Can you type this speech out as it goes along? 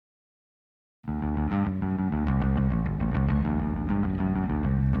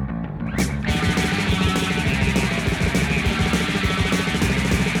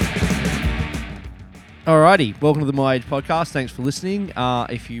Alrighty, welcome to the My Age Podcast. Thanks for listening.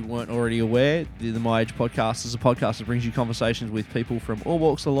 If you weren't already aware, the My Age Podcast is a podcast that brings you conversations with people from all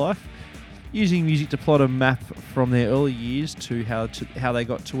walks of life, using music to plot a map from their early years to how they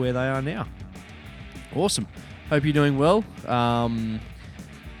got to where they are now. Awesome. Hope you're doing well.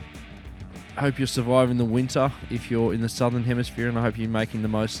 Hope you're surviving the winter if you're in the southern hemisphere, and I hope you're making the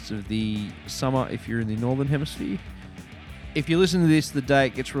most of the summer if you're in the northern hemisphere. If you listen to this the day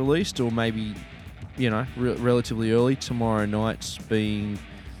it gets released, or maybe relatively early, tomorrow night's being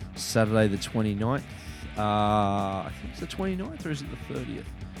Saturday the 29th. I think it's the 29th, or is it the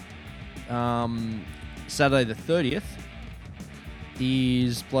 30th? Saturday the 30th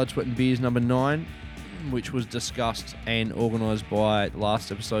is Blood, Sweat and Beers number 9, which was discussed and organised by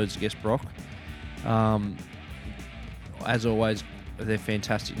last episode's guest Brock. As always, they're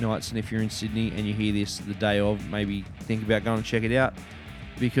fantastic nights, and if you're in Sydney and you hear this the day of, maybe think about going and check it out,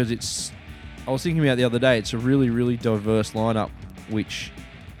 because I was thinking about the other day, it's a really, really diverse lineup, which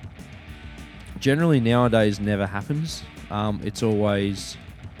generally nowadays never happens. It's always,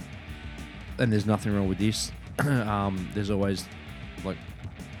 and there's nothing wrong with this, there's always like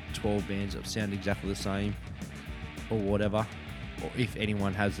 12 bands that sound exactly the same or whatever, or if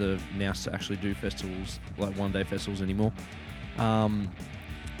anyone has the nous to actually do festivals, like one-day festivals anymore.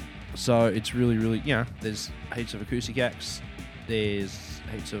 So it's really, really, there's heaps of acoustic acts, there's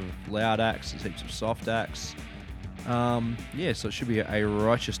heaps of loud acts, there's heaps of soft acts. So it should be a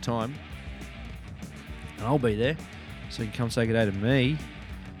righteous time. And I'll be there, so you can come say good day to me,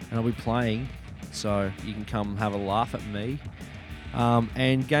 and I'll be playing, so you can come have a laugh at me.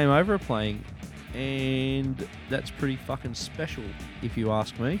 And Game Over are playing, and that's pretty fucking special, if you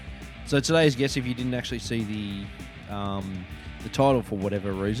ask me. So today's guest, if you didn't actually see the title for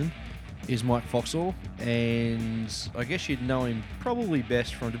whatever reason, is Mike Foxall, and I guess you'd know him probably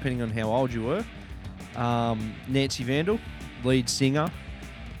best from, depending on how old you were, Nancy Vandal, lead singer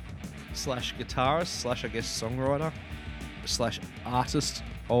 / guitarist / I guess songwriter / artist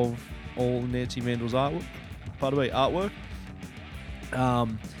of all Nancy Vandal's artwork.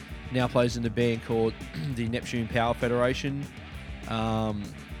 Now plays in a band called the Neptune Power Federation,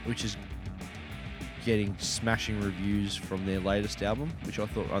 which is getting smashing reviews from their latest album, which I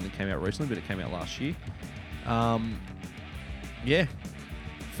thought only came out recently, but it came out last year.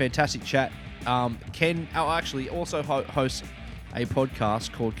 Fantastic chat. Ken actually also hosts a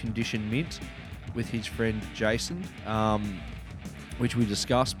podcast called Condition Mint with his friend Jason, which we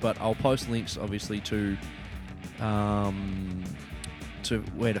discussed, but I'll post links obviously to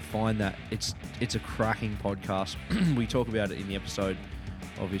where to find that. It's a cracking podcast. We talk about it in the episode,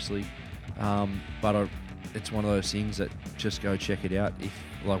 obviously. But it's one of those things that just go check it out if,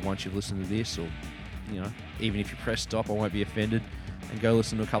 like, once you've listened to this, or, even if you press stop, I won't be offended, and go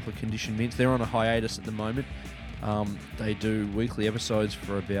listen to a couple of Condition Mints. They're on a hiatus at the moment. They do weekly episodes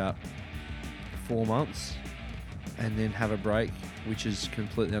for about 4 months and then have a break, which is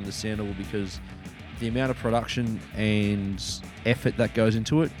completely understandable because the amount of production and effort that goes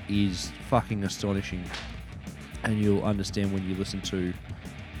into it is fucking astonishing, and you'll understand when you listen to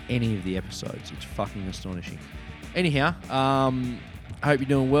any of the episodes. It's fucking astonishing. Anyhow, I hope you're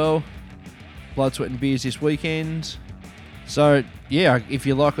doing well. Blood, Sweat and Beers this weekend. So, if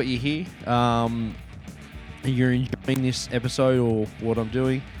you like what you hear, and you're enjoying this episode or what I'm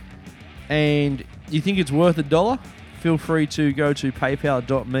doing, and you think it's worth $1, feel free to go to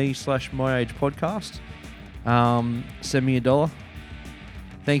paypal.me/myagepodcast. Send me $1.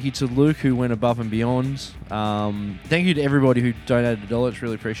 Thank you to Luke, who went above and beyond. Thank you to everybody who donated $1. It's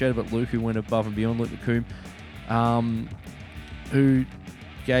really appreciated. But Luke, who went above and beyond, Luke McComb, who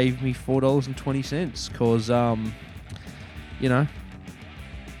gave me $4.20. Because,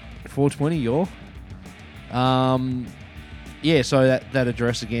 $4.20, y'all. So that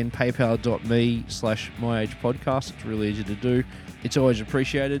address again, paypal.me/myagepodcast. It's really easy to do. It's always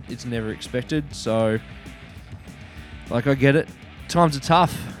appreciated. It's never expected. So, I get it. Times are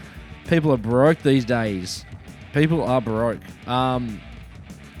tough. People are broke these days. People are broke. So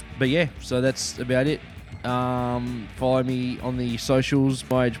that's about it. Follow me on the socials,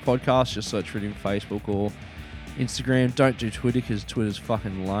 My Age Podcast. Just search for it in Facebook or Instagram. Don't do Twitter because Twitter's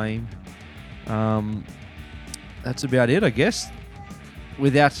fucking lame. That's about it, I guess.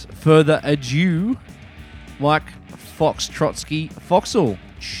 Without further ado, Mike Foxall.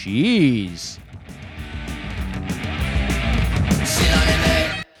 Cheers.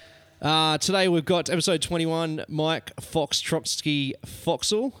 Today we've got episode 21, Mike Foxall.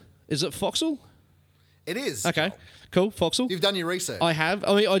 Is it Foxall? It is. Okay, cool. Foxall. You've done your research. I have.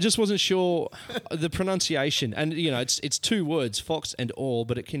 I mean, I just wasn't sure the pronunciation, and it's two words, fox and all,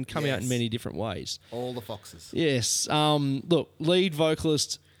 but it can come out in many different ways. All the foxes. Yes. Look,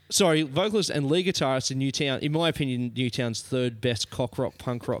 vocalist and lead guitarist in Newtown. In my opinion, Newtown's third best cock rock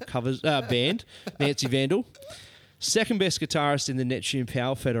punk rock covers band, Nancy Vandal. Second best guitarist in the Neptune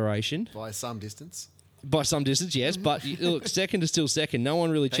Power Federation. By some distance. By some distance, yes. But look, second is still second. No one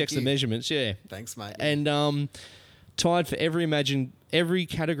really checks the measurements. Yeah. Thanks, mate. And tied for every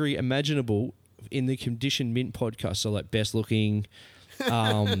category imaginable in the Condition Mint podcast. So like best looking,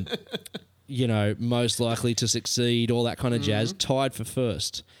 most likely to succeed, all that kind of jazz. Tied for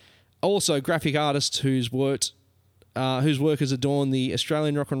first. Also, graphic artist whose work has adorned the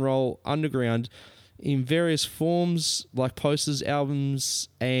Australian rock and roll underground in various forms, like posters, albums,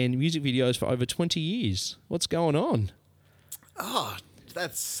 and music videos for over 20 years. What's going on? Oh,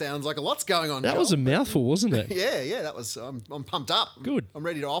 that sounds like a lot's going on. That was a mouthful, wasn't it? Yeah. That was. I'm pumped up. Good. I'm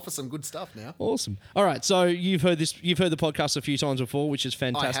ready to offer some good stuff now. Awesome. All right. So you've heard this. You've heard the podcast a few times before, which is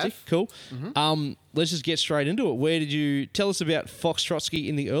fantastic. I have. Cool. Mm-hmm. Let's just get straight into it. Where did you tell us about Fox Trotsky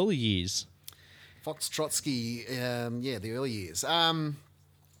in the early years? Fox Trotsky. The early years.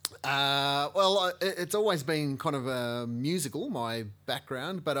 It's always been kind of a musical, my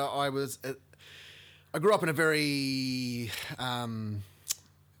background, but I grew up in a very,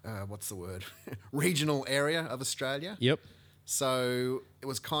 regional area of Australia. Yep. So it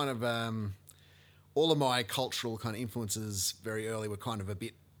was kind of, all of my cultural kind of influences very early were kind of a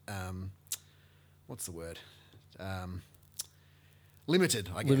bit, limited,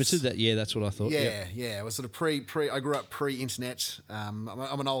 I guess. Limited. That's what I thought. Yeah. It was sort of I grew up pre-internet. I'm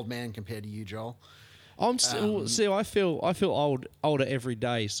an old man compared to you, Joel. I'm still. I feel older every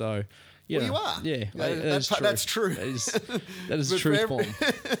day. So, well, you are. Yeah, that's true. That is a true form.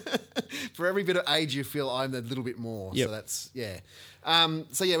 For every bit of age you feel, I'm a little bit more. Yep. So that's it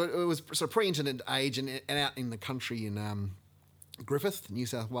was sort of pre-internet age and out in the country in Griffith, New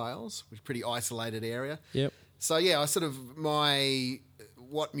South Wales, which is a pretty isolated area. Yep. So I sort of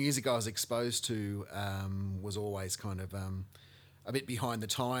what music I was exposed to was always kind of a bit behind the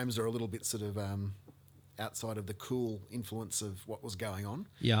times or a little bit sort of outside of the cool influence of what was going on.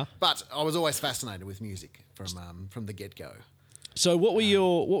 Yeah. But I was always fascinated with music from the get go. So what were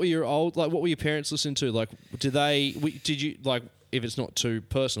your parents listen to? Like, did you like, if it's not too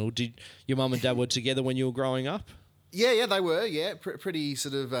personal, did your mum and dad were together when you were growing up? Yeah, they were. Yeah, pretty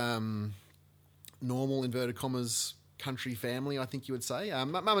sort of normal inverted commas country family, I think you would say.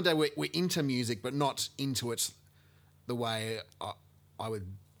 Mum and dad were into music, but not into it the way I would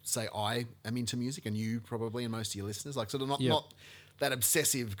say I am into music, and you probably, and most of your listeners, like sort of not that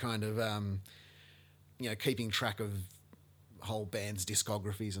obsessive kind of keeping track of whole bands'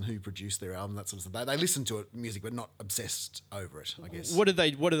 discographies and who produced their album, that sort of stuff. They listen to music, but not obsessed over it, I guess. What do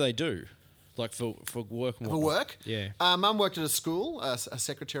they do? Like for work and whatnot? For work? Yeah. Mum worked at a school, a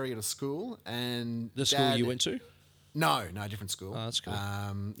secretary at a school, and the school you went to? No, different school. Oh, that's cool.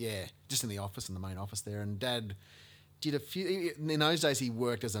 Just in the office, in the main office there. And Dad did a few. In those days, he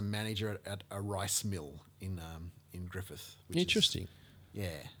worked as a manager at a rice mill in Griffith. Interesting. Yeah.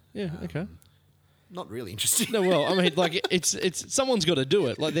 Okay. Not really interesting. No, well, I mean, like it's someone's got to do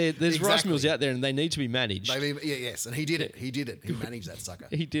it. Like there's rice mills out there, and they need to be managed. Yes, and he did it. He managed that sucker.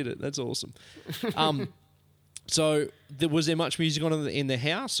 He did it. That's awesome. So was there much music on in the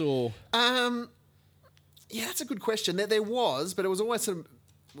house, or? Yeah, that's a good question. There was, but it was always sort of.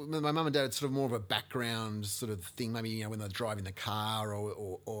 My mum and dad, it's sort of more of a background sort of thing. Maybe when they're driving the car,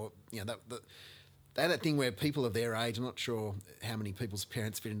 or they had that thing where people of their age, I'm not sure how many people's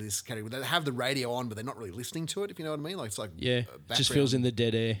parents fit into this category, they have the radio on, but they're not really listening to it, if you know what I mean. Like it's like just feels in the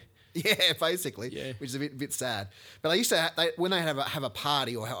dead air. Yeah, basically, which is a bit sad. But they used to when they have a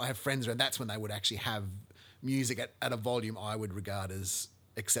party or have friends around, that's when they would actually have music at a volume I would regard as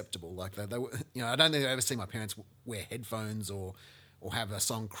acceptable. Like they I don't think I've ever seen my parents wear headphones or have a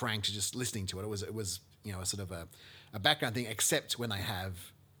song cranked just listening to it. It was a sort of a background thing, except when they have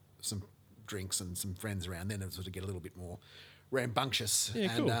some drinks and some friends around, then it sort of get a little bit more rambunctious.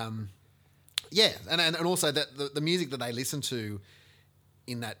 Yeah, and cool. And also that the music that they listen to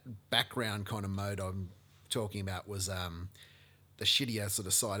in that background kind of mode I'm talking about was the shittier sort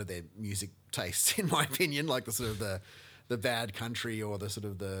of side of their music tastes, in my opinion, like the sort of the bad country or the sort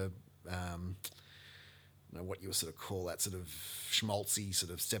of the what you would sort of call that sort of schmaltzy sort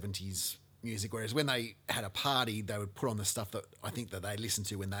of 70s music. Whereas when they had a party, they would put on the stuff that I think that they listened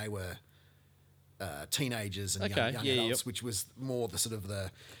to when they were teenagers and young adults, which was more the sort of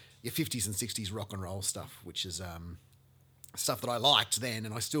your 50s and 60s rock and roll stuff, which is stuff that I liked then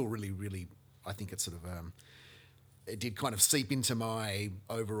and I still really, really I think it's sort of it did kind of seep into my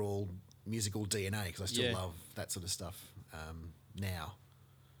overall musical DNA because I still love that sort of stuff now.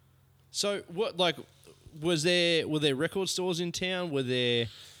 So what, like, were there record stores in town? Were there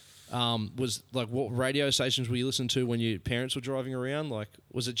what radio stations were you listening to when your parents were driving around? Like,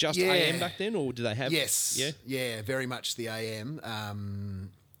 was it just AM back then, or did they have? Yes, yeah, very much the AM.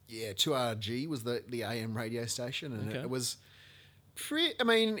 2RG was the AM radio station, and it was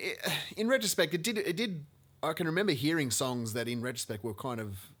in retrospect, it did. I can remember hearing songs that, in retrospect, were kind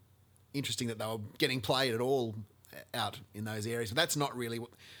of interesting that they were getting played at all out in those areas. But that's not really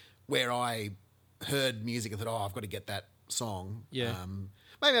where I heard music and thought, "Oh, I've got to get that song." Yeah.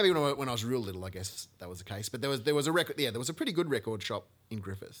 Maybe when I was real little, I guess that was the case. But there was a record. Yeah, there was a pretty good record shop in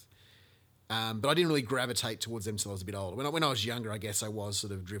Griffith. But I didn't really gravitate towards them until I was a bit older. When I was younger, I guess I was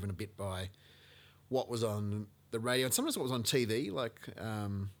sort of driven a bit by what was on the radio and sometimes what was on TV. Like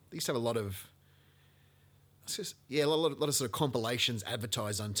they used to have a lot of lot of sort of compilations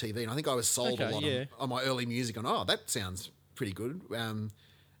advertised on TV, and I think I was sold a lot on my early music. On that sounds pretty good. And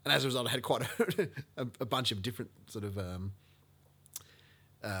as a result, I had quite a bunch of different sort of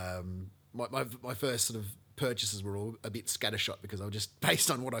my first sort of purchases were all a bit scattershot because I was just based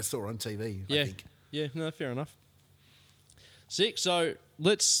on what I saw on TV. I think. Yeah, no, fair enough. Sick. So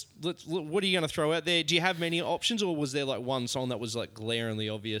let's. What are you going to throw out there? Do you have many options, or was there like one song that was like glaringly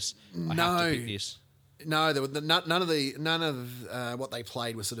obvious? I have to pick this. No, there were none of what they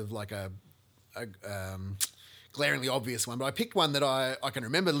played was sort of like a glaringly obvious one. But I picked one that I can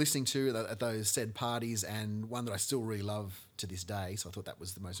remember listening to at those said parties, and one that I still really love to this day. So I thought that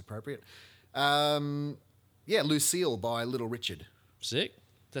was the most appropriate. Lucille by Little Richard. Sick.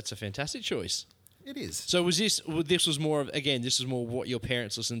 That's a fantastic choice. It is. So this was more of, again, this is more what your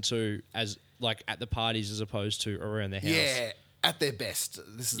parents listened to as like at the parties as opposed to around their house. Yeah, at their best.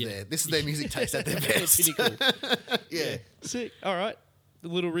 This is their music taste at their best. Pinnacle. Yeah. Sick. All right. The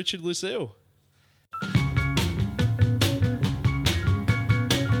Little Richard, Lucille.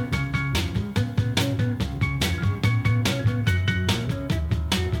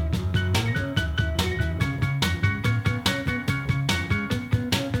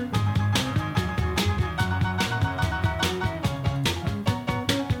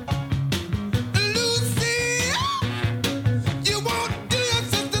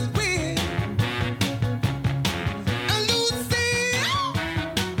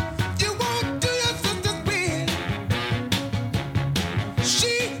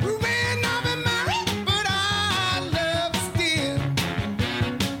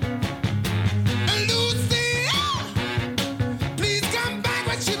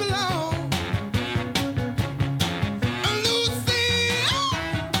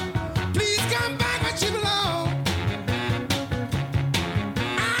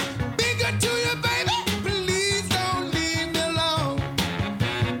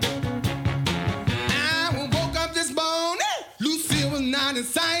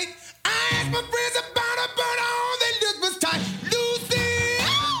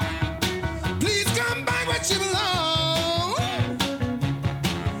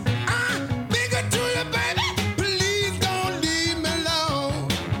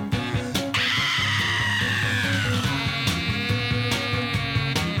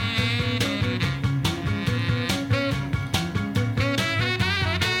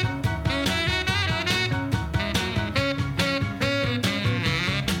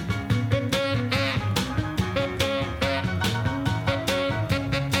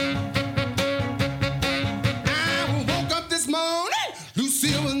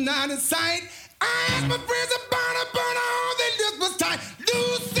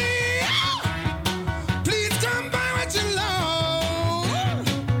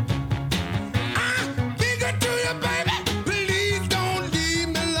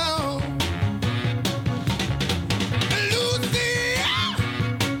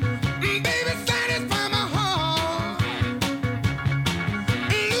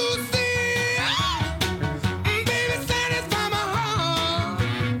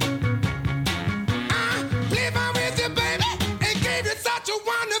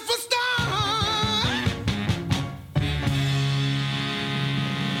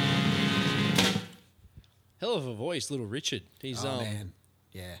 Hell of a voice, Little Richard. He's man,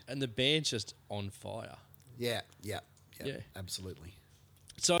 yeah, and the band's just on fire. Yeah, absolutely.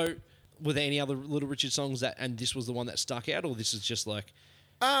 So, were there any other Little Richard songs and this was the one that stuck out, or this is just like?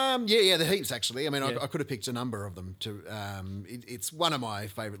 The heaps actually. I mean, I could have picked a number of them. It's one of my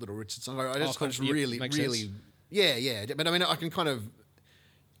favourite Little Richard songs. I just really. Yeah. But I mean, I can kind of.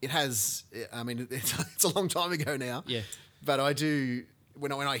 It has. I mean, it's a long time ago now. Yeah. But I do.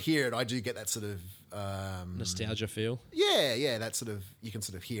 when I hear it, I do get that sort of Nostalgia feel. yeah, that sort of, you can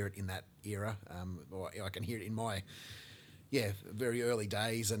sort of hear it in that era, or I can hear it in my very early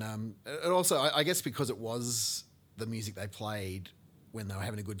days, and also I guess because it was the music they played when they were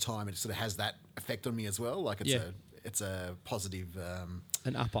having a good time, it sort of has that effect on me as well. Like it's a positive,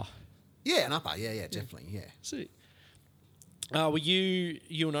 An upper. yeah, an upper, yeah, definitely, yeah. See. Were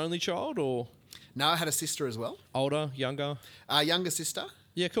you an only child or No, I had a sister as well, older, younger? younger sister.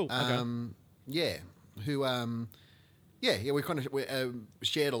 Yeah, cool. Okay. Yeah, who, we kind of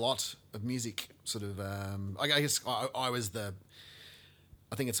shared a lot of music. Sort of, I guess I was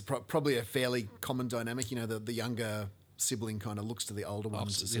I think it's probably a fairly common dynamic. You know, the younger sibling kind of looks to the older one.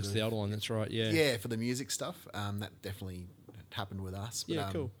 It's the older one. That's right. Yeah. Yeah, for the music stuff. That definitely happened with us. But, Yeah,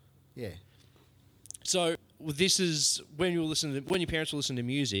 cool. Yeah. So this is when you were listening when your parents were listening to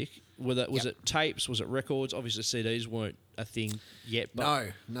music. Was it tapes? Was it records? Obviously, CDs weren't a thing yet.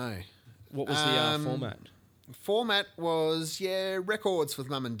 But No. What was the format? Format was records with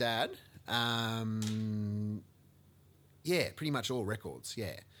mum and dad. Pretty much all records.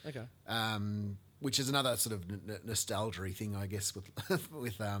 Yeah. Okay. Which is another sort of nostalgia thing, I guess, with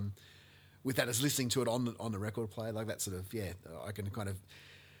with that, is listening to it on the record player, like that sort of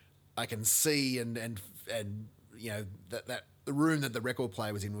I can see and you know that the room that the record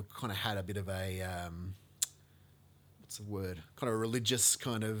player was in kind of had a bit of a what's the word? Kind of a religious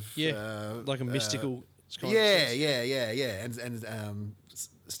kind of like a mystical. Kind of and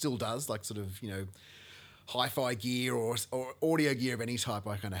still does, like sort of, you know, hi-fi gear or audio gear of any type.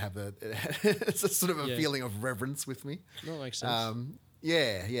 I kind of have it's a sort of a feeling of reverence with me. No, that makes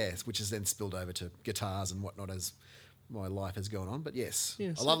sense. Which has then spilled over to guitars and whatnot as my life has gone on. But yes,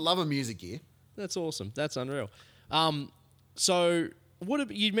 Yeah, I love a music gear. That's awesome. That's unreal. So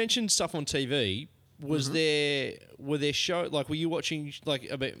you mentioned stuff on TV. Were there were you watching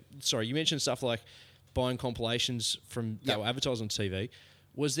you mentioned stuff like buying compilations from that were advertised on TV.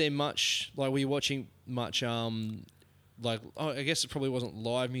 Was there much, were you watching much, I guess it probably wasn't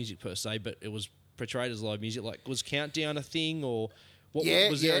live music per se, but it was portrayed as live music. Like, was Countdown a thing, or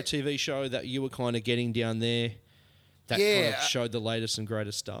was there a TV show that you were kind of getting down there that kind of showed the latest and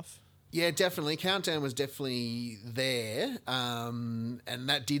greatest stuff? Yeah, definitely. Countdown was definitely there, and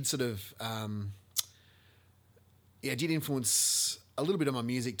that did sort of, did influence a little bit of my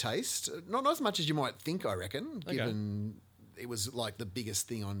music taste. Not as much as you might think, I reckon, given it was like the biggest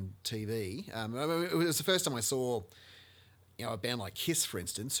thing on TV. It was the first time I saw, you know, a band like Kiss, for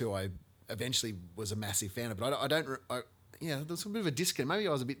instance, who I eventually was a massive fan of. But there's a bit of a disconnect. Maybe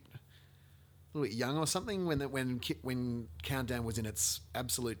I was a little bit young or something when Countdown was in its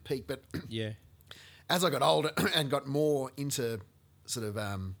absolute peak. But as I got older and got more into sort of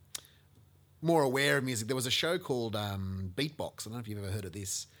more aware of music, there was a show called Beatbox. I don't know if you've ever heard of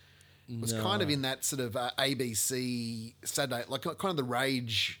this. It was kind of in that sort of ABC Saturday, like kind of the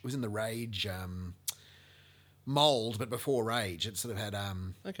Rage. It was in the Rage mold, but before Rage, it sort of had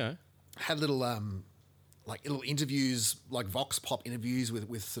had little little interviews, like Vox Pop interviews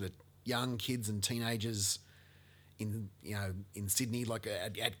with sort of young kids and teenagers in Sydney, like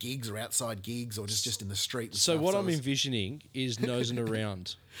at gigs or outside gigs or just in the street. So what I'm envisioning is nosing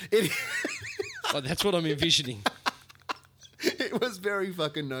around. That's what I'm envisioning. It was very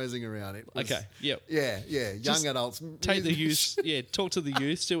fucking nosing around. It was, okay. Yep. Yeah. Young adults. Take the youth. Yeah. Talk to the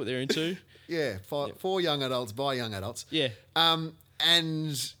youth. See what they're into. Yeah. For young adults, by young adults. Yeah. And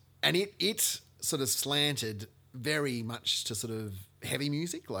it sort of slanted very much to sort of heavy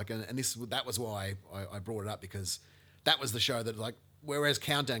music. That was why I brought it up, because that was the show that, like, whereas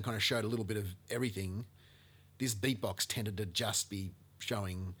Countdown kind of showed a little bit of everything, this Beatbox tended to just be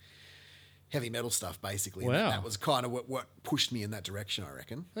showing heavy metal stuff, basically. Wow. And that was kind of what pushed me in that direction, I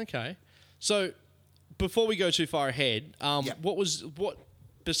reckon. Okay. So before we go too far ahead, what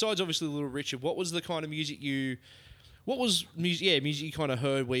besides obviously Little Richard, what was the kind of music music you kind of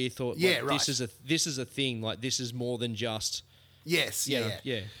heard where you thought, this is a thing, like this is more than just... Yes,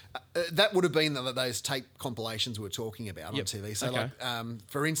 yeah. That would have been those tape compilations we were talking about on TV. So,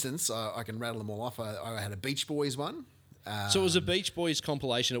 for instance, I can rattle them all off. I had a Beach Boys one. So it was a Beach Boys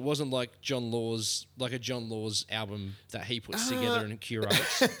compilation. It wasn't like a John Law's album that he puts together and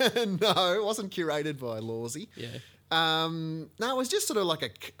curates. No, it wasn't curated by Lawsy. Yeah. No, it was just sort of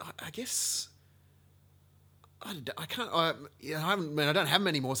like I guess. I don't have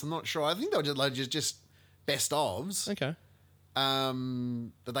many more, so I'm not sure. I think they were just best ofs. Okay.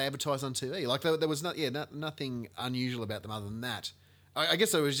 That they advertised on TV. Like there was nothing unusual about them other than that. I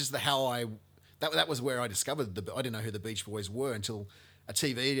guess it was just that was where I discovered I didn't know who the Beach Boys were until a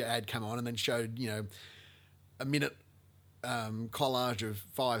TV ad came on and then showed, a minute collage of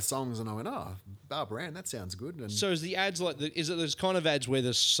 5 songs, and I went, oh, Barbara Ann, that sounds good. And So is the ads like is it those kind of ads where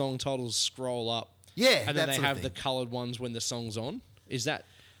the song titles scroll up? Yeah, and then that they sort of have the thing. coloured ones when the song's on. Is that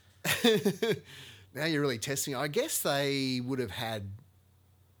Now you're really testing me. I guess they would have had.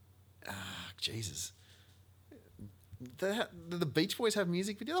 Jesus. The Beach Boys have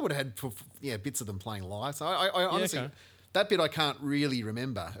music video. They would have had bits of them playing live. So I honestly, okay. that bit I can't really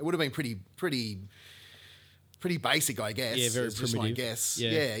remember. It would have been pretty basic, I guess. Yeah, very It's just my primitive. guess.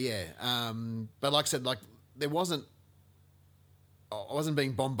 Yeah. Yeah. But like I said, like I wasn't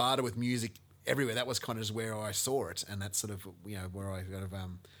being bombarded with music everywhere. That was kind of just where I saw it, and that's sort of where I kind of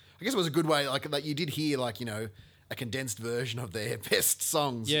I guess it was a good way, like that you did hear a condensed version of their best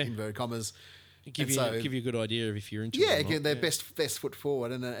songs, Yeah. inverted commas. give you a good idea of if you're into Yeah, it or give not. their best foot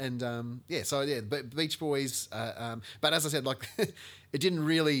forward, but Beach Boys. But as I said, like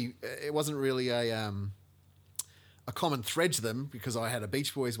it wasn't really a common thread to them, because I had a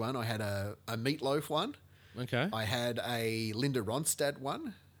Beach Boys one, I had a Meatloaf one, Okay. I had a Linda Ronstadt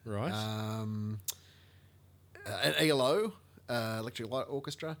one, Right. an ELO. Electric Light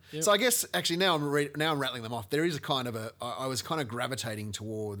Orchestra. Yep. So I guess actually now I'm rattling them off. There is a kind of I was kind of gravitating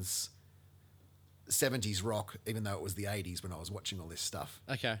towards 70s rock, even though it was the 80s when I was watching all this stuff.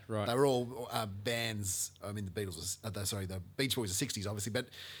 Okay. Right. They were all bands. I mean, the Beatles was the Beach Boys were 60s, obviously, but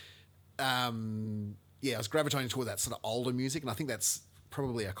I was gravitating toward that sort of older music, and I think that's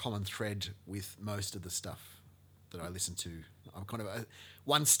probably a common thread with most of the stuff that I listen to. I'm kind of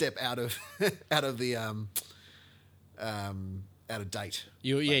one step out of out of date.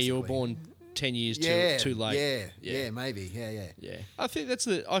 You were basically. born 10 years too late. Yeah, maybe. Yeah. Yeah. I think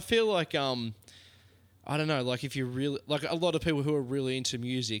I feel like I don't know, like if you're really like a lot of people who are really into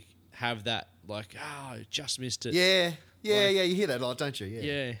music have that like, just missed it. Yeah. Like- You hear that a lot, don't you? Yeah.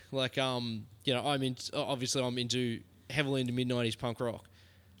 Yeah. Like I'm heavily into mid-90s punk rock.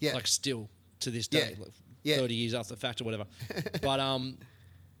 Yeah. Like still to this day, Yeah. like Yeah. 30 years after the fact or whatever. But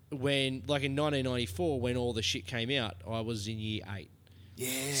when like in 1994 when all the shit came out, I was in year 8.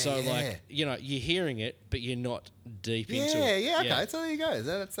 Yeah. So yeah. like, you're hearing it, but you're not deep into Yeah, it. okay. So there you go.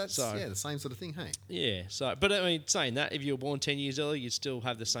 That's So- the same sort of thing, hey? Yeah. So, but I mean, saying that, if you were born 10 years early, you'd still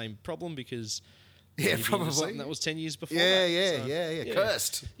have the same problem because Yeah, you'd be into probably. something that was 10 years before. Yeah, that. yeah. So,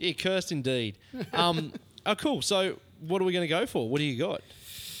 Cursed. Yeah, cursed indeed. Cool. So, what are we going to go for? What do you got?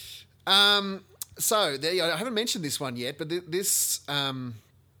 So there you go. I haven't mentioned this one yet, but this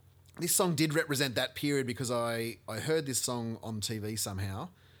song did represent that period, because I heard this song on TV somehow,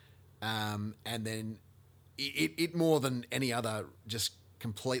 and then it more than any other just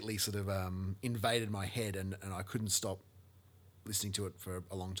completely sort of invaded my head, and I couldn't stop listening to it for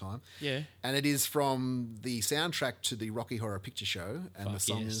a long time. Yeah. And it is from the soundtrack to the Rocky Horror Picture Show, and the Fuck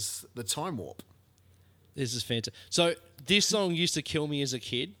song yes. is The Time Warp. This is fantastic. So, this song used to kill me as a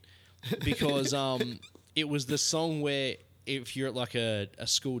kid because it was the song where if you're at like a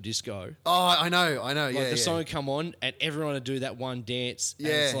school disco, Oh, I know, like yeah. the song would come on and everyone would do that one dance. And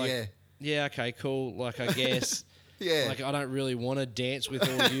Yeah, it's like, yeah. Yeah, okay, cool. Like, I guess. Yeah. Like, I don't really want to dance with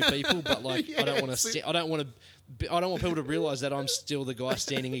all of you people, but like, I don't want Yeah, to. I don't want people to realize that I'm still the guy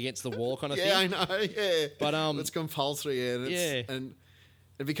standing against the wall, kind of Yeah, I thing. know. Yeah, But, it's compulsory, and and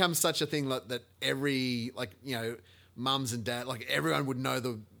it becomes such a thing that every mums and dad, like everyone would know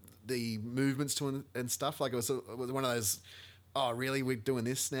the movements to and stuff. Like it was one of those. Oh, really? We're doing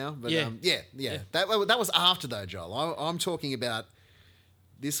this now? But Yeah. Yeah. That was after though, Joel. I'm talking about.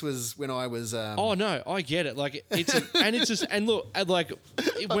 This was when I was. Oh no, I get it. Like and look, and like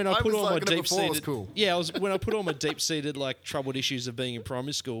when I I put was on my liking it deep before it was seated, cool. yeah, when I put on my deep seated like troubled issues of being in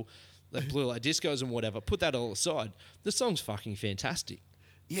primary school, like blue light discos and whatever. Put that all aside. The song's fucking fantastic.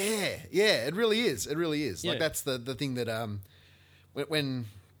 Yeah, it really is. It really is. Like Yeah. that's the thing that when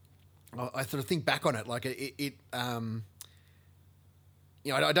I sort of think back on it, like I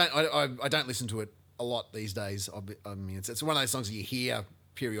don't listen to it a lot these days. I mean, it's one of those songs that you hear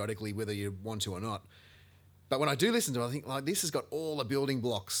periodically, whether you want to or not. But when I do listen to it, I think like this has got all the building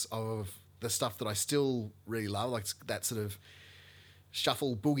blocks of the stuff that I still really love, like that sort of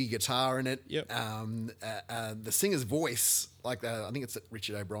shuffle boogie guitar in it. Yep. The singer's voice, like I think it's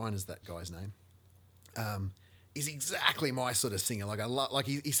Richard O'Brien is that guy's name, is exactly my sort of singer. Like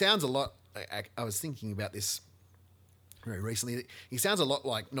he sounds a lot. I was thinking about this very recently. He sounds a lot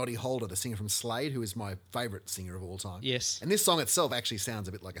like Noddy Holder, the singer from Slade, who is my favourite singer of all time. Yes. And this song itself actually sounds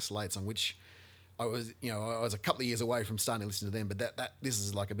a bit like a Slade song, which I was a couple of years away from starting to listen to them, but this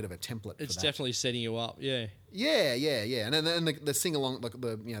is like a bit of a template. It's for that. definitely setting you up. Yeah. Yeah. And then the sing along, like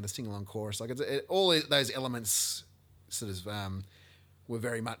the sing along chorus, like all those elements sort of were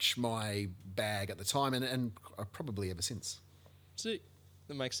very much my bag at the time, and probably ever since. Sick.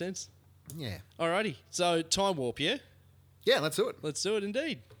 That makes sense. Yeah. Alrighty. So time warp, yeah? Yeah, let's do it. Let's do it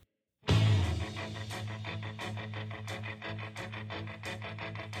indeed.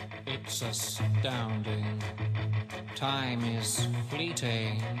 It's astounding. Time is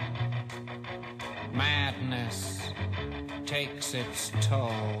fleeting. Madness takes its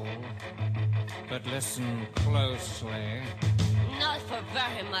toll. But listen closely. Not for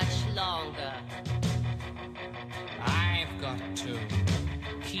very much longer. I've got to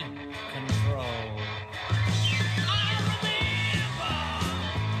keep control. I remember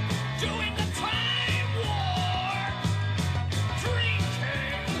doing the time war,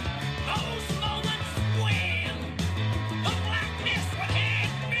 drinking those moments when the blackness would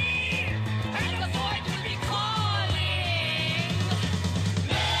hit me and the void would be calling.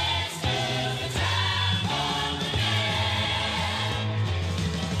 Let's do the time warp again.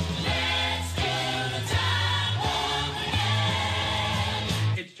 Let's do the time warp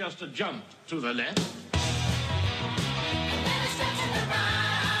again. It's just a jump to the left. And then a step to the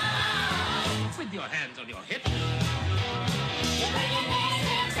right. With your hands on your hips. You're bringing me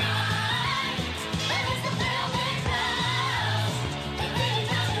in tight. And as the velvet clouds, it really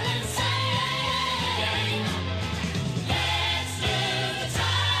does go insane. Let's do the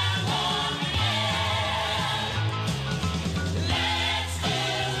time warp again. Let's do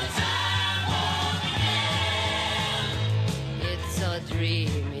the time warp again. It's so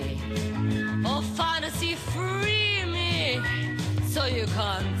dreamy. Oh, fantasy free me. So you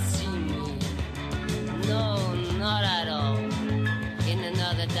can't see me. No, not at all. In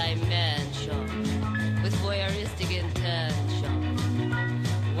another dimension. With voyeuristic intention.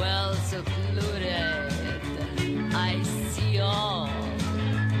 Well secluded. I see all.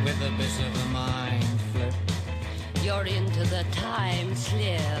 With a bit of a mind flip. You're into the time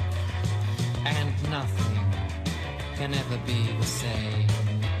slip. And nothing can ever be the same.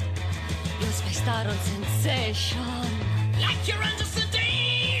 You're spaced out on sensation. Like you're under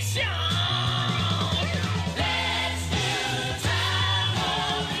sedation. Let's do the time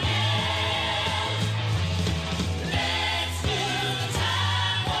warp again. Let's do the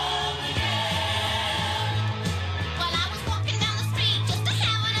time warp again. Well, I was walking down the street just a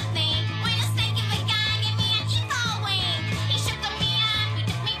having a think when a stinking big guy gave me an evil wink. He shook me up, he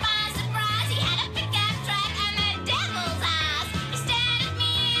took me by surprise. He had a pickup truck and the devil's eyes. He stared at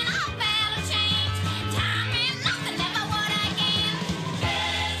me and I felt a change. Time and nothing ever would again.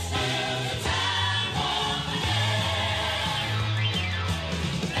 Let's do the time warp again.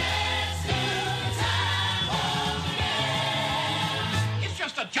 Let's do the time warp again. It's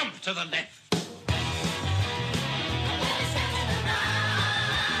just a jump to the left. And then a step to the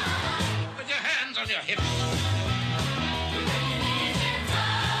right. With your hands on your hips. You're bringing me in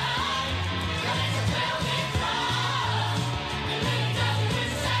tight. And as the velvet clouds, it really does go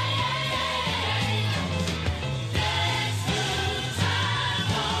insane. Let's do the time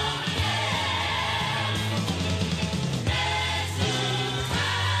warp again. Let's do the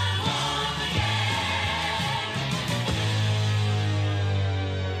time warp again.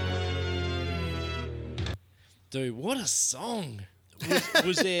 Dude, what a song.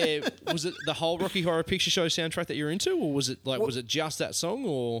 Was it the whole Rocky Horror Picture Show soundtrack that you're into, or was it was it just that song,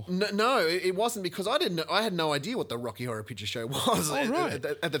 or No, it wasn't, because I had no idea what the Rocky Horror Picture Show was right.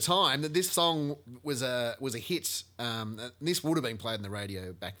 at the time. That this song was a hit. This would have been played on the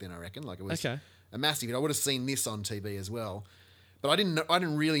radio back then, I reckon. Like, it was Okay. a massive hit. I would have seen this on TV as well, but I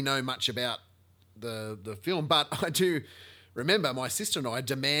didn't really know much about the film. But I do remember my sister and I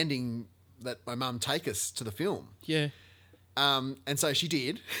demanding that my mum take us to the film. yeah? And so she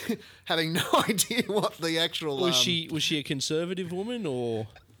did, having no idea what the actual Was she a conservative woman, or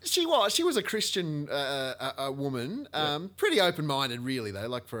She was a Christian a woman, pretty open minded, really, though.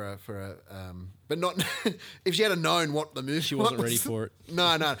 Like but not if she had known what the movie. She wasn't ready for it.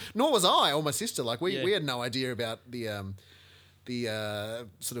 No, nor was I or my sister. Like we Yeah. had no idea about the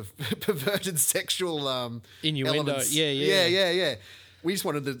sort of perverted sexual Innuendo. elements. Yeah. We just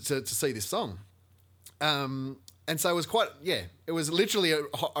wanted to see this song. And so it was it was literally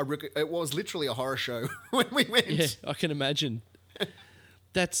a horror show when we went. yeah, I can imagine.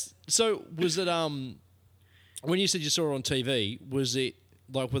 Was it when you said you saw it on TV, was it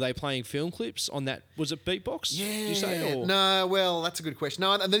like, were they playing film clips on that? Was it beatbox? Yeah. Did you say, or? No, well, that's a good question.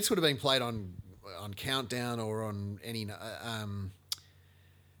 No, and this would have been played on Countdown or on any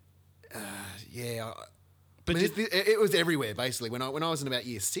But it was everywhere basically. When I was in about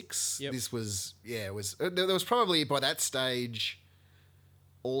year 6, Yep. this was it was there was probably by that stage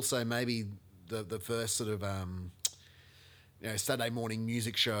also maybe the first sort of Saturday morning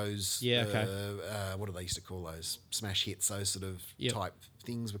music shows. Yeah, okay. What do they used to call those? Smash hits, those sort of Yep. type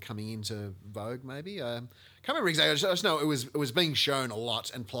things were coming into vogue. Maybe can't remember exactly. I just know it was being shown a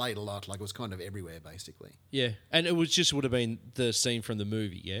lot and played a lot. Like it was kind of everywhere, basically. Yeah, and it was just would have been the scene from the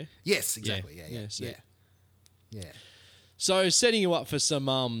movie. Yeah. Yes, exactly. Yeah, Yeah, sick. yeah. So setting you up for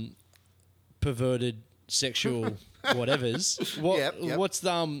some perverted sexual whatevers. Yep. What's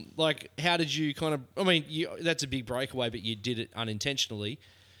the like? How did you kind of? I mean, that's a big breakaway, but you did it unintentionally.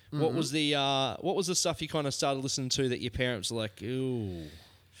 Mm-hmm. What was the stuff you kind of started listening to that your parents were like, ooh,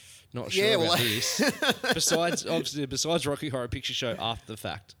 not sure about this? besides Rocky Horror Picture Show after the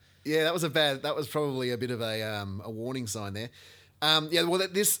fact. Yeah, that was probably a bit of a warning sign there. From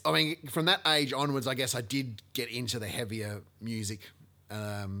that age onwards, I guess I did get into the heavier music.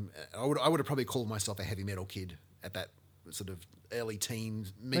 I would have probably called myself a heavy metal kid at that sort of early teen,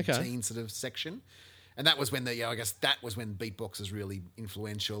 mid-teen sort of section. And that was when that was when beatbox was really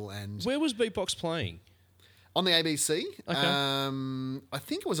influential. And Where was beatbox playing? on the ABC, Okay. I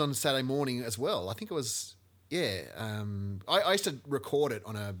think it was on Saturday morning as well. I think it was, I used to record it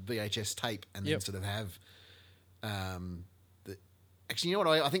on a VHS tape and then Yep. sort of have, actually, you know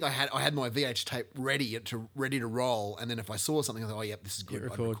what? I think I had my VH tape ready to roll, and then if I saw something, I thought, oh, yep, this is good.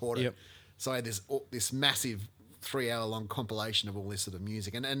 I'd record it. Yep. So I had this massive 3-hour long compilation of all this sort of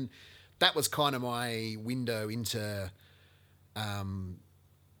music, and that was kind of my window into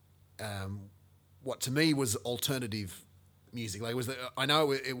what to me was alternative music. Like I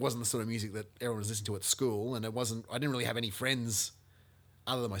know it wasn't the sort of music that everyone was listening to at school, and I didn't really have any friends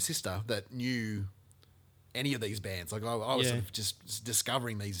other than my sister that knew any of these bands. Like I was sort of just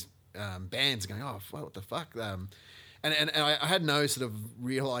discovering these bands, going, oh, what the fuck? And I had no sort of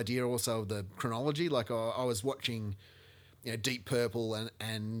real idea also of the chronology. Like I was watching, Deep Purple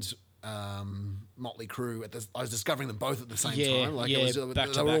and Motley Crue. I was discovering them both at the same time. Like it was, back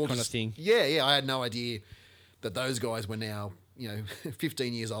they to were back all kind of thing. Yeah. I had no idea that those guys were now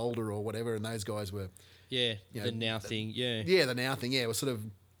 15 years older or whatever, and those guys were Yeah, the now thing. Yeah. yeah, the now thing. Yeah, it was sort of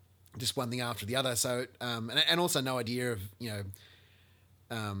just one thing after the other. So and also no idea of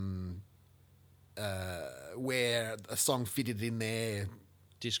where a song fitted in their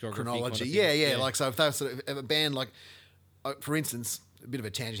Discography chronology. kind of thing. Yeah. Like so, if they were sort of a band like, for instance, a bit of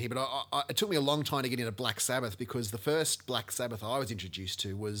a tangent here, but it took me a long time to get into Black Sabbath because the first Black Sabbath I was introduced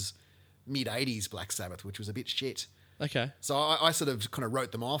to was mid-'80s Black Sabbath, which was a bit shit. Okay. So I sort of kind of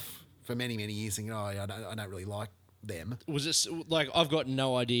wrote them off for many, many years, thinking, I don't really like them. Was it like I've got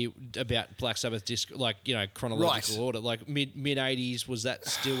no idea about Black Sabbath disc, like chronological Right. order, like mid '80s? Was that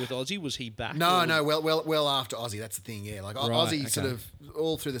still with Ozzy? Was he back? No, or- well after Ozzy, that's the thing, yeah. Like Right, Ozzy sort okay. of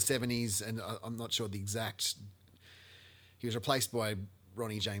all through the 70s, and I'm not sure the exact. He was replaced by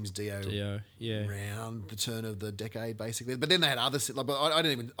Ronnie James Dio, yeah. around the turn of the decade, basically. But then they had other. Like, but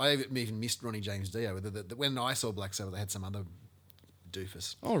I haven't even missed Ronnie James Dio. When I saw Black Sabbath, they had some other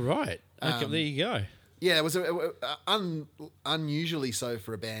doofus. All right. Okay, there you go. Yeah, it was unusually so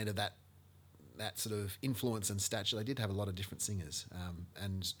for a band of that sort of influence and stature. They did have a lot of different singers,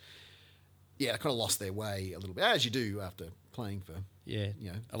 and yeah, they kind of lost their way a little bit, as you do after playing for Yeah,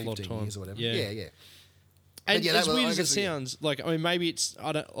 a 15 lot of time. years or whatever. Yeah. Yeah. And yeah, as that was- weird I as it guess, yeah. sounds, like maybe it's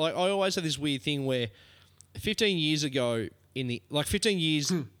I always have this weird thing where 15 years ago 15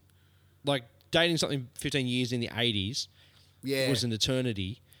 years, like dating something 15 years in the 80s Yeah. was an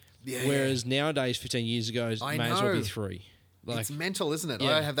eternity. Yeah. Whereas nowadays, 15 years ago, I may as well be know. 3. Like, It's mental, isn't it?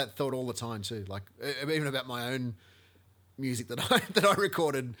 Yeah. I have that thought all the time too. Like even about my own music that I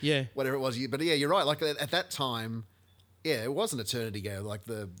recorded. Yeah. Whatever it was. But yeah, you're right. Like at that time, yeah, it was an eternity ago. Like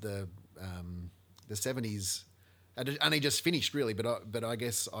the 70s had only just finished really. But I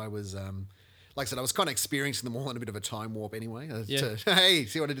guess I was like I said, I was kind of experiencing them all in a bit of a time warp anyway. Yeah. Hey,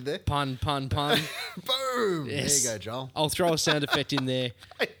 see what I did there? pun. Boom! Yes. There you go, Joel. I'll throw a sound effect in there,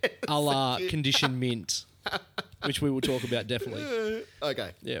 a la Condition Mint, which we will talk about definitely.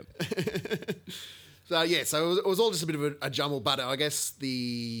 Okay. Yeah. So yeah, so it was all just a bit of a jumble, but I guess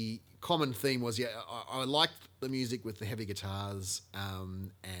the common theme was I liked the music with the heavy guitars,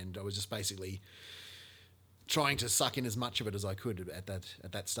 and I was just basically trying to suck in as much of it as I could at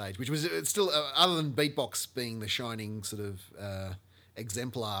that stage, which was it's still other than beatbox being the shining sort of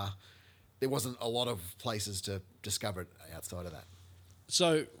exemplar, there wasn't a lot of places to discover it outside of that.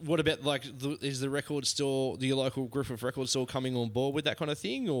 So, what about is the record store, your local Griffith record store, coming on board with that kind of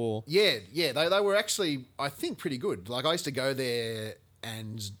thing, or? Yeah, they were actually, I think, pretty good. Like I used to go there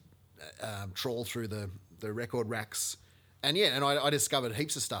and trawl through the record racks, and I discovered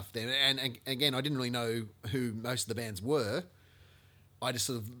heaps of stuff there. And again, I didn't really know who most of the bands were, I just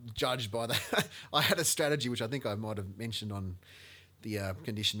sort of judged by that. I had a strategy, which I think I might have mentioned on the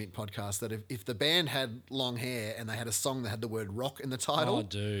Condition Mint podcast, that if the band had long hair and they had a song that had the word rock in the title, Oh,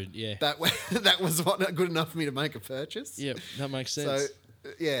 dude, yeah. that was good enough for me to make a purchase. Yep, that makes sense. So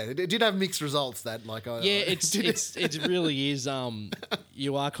yeah, it did have mixed results. That It really is.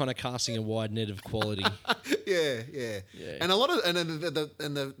 You are kind of casting a wide net of quality. yeah. And a lot of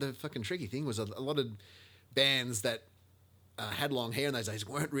the fucking tricky thing was a lot of bands that had long hair in those days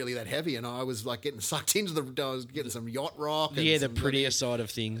weren't really that heavy, and I was like getting sucked into I was getting some yacht rock. And The prettier side of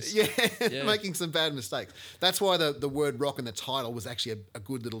things. Yeah, making some bad mistakes. That's why the word rock in the title was actually a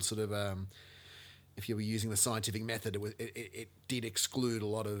good little sort of. If you were using the scientific method, it did exclude a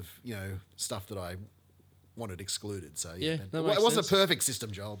lot of stuff that I wanted excluded. So Yeah, that it makes wasn't sense. a perfect system,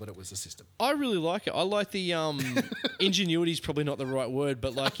 Joel, but it was a system. I really like it. I like the ingenuity is probably not the right word,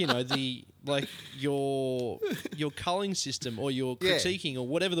 but your culling system or your Yeah. critiquing or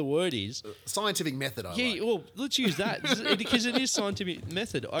whatever the word is. Scientific method. I Yeah, like. well, let's use that because it is scientific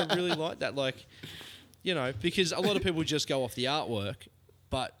method. I really like that. Because a lot of people just go off the artwork,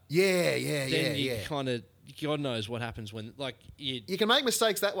 but Yeah. then you kind of God knows what happens when You can make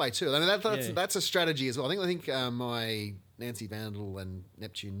mistakes that way too. I mean, Yeah. that's a strategy as well. I think my Nancy Vandal and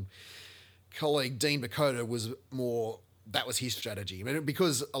Neptune colleague Dean Bakota was more. That was his strategy. I mean,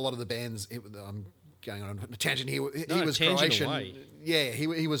 because a lot of the bands. I'm going on a tangent here. He No, was tangent Croatian. away. Yeah,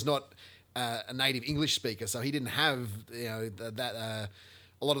 he was not a native English speaker, so he didn't have that.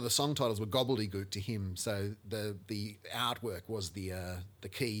 A lot of the song titles were gobbledygook to him, so the artwork was the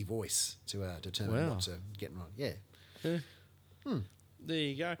key voice to determine Wow. what to get right. Yeah. there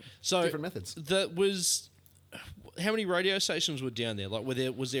you go. So Different methods. That was how many radio stations were down there? Like,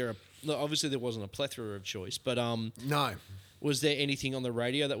 was there a? Look, obviously, there wasn't a plethora of choice, but No. was there anything on the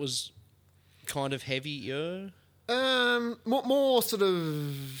radio that was kind of heavier? More sort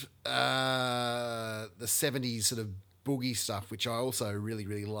of the 70s sort of boogie stuff, which I also really,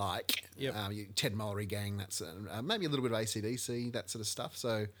 really like. Yep. Ted Mullery Gang, that's maybe a little bit of AC/DC, that sort of stuff.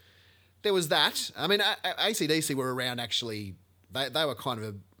 So there was that. I mean, AC/DC were around actually. They were kind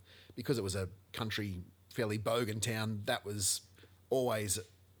of because it was a country, fairly bogan town, that was always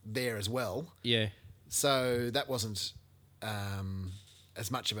there as well. Yeah. So that wasn't as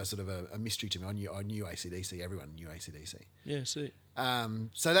much of a sort of a mystery to me. I knew AC/DC. Everyone knew AC/DC. Yeah. See.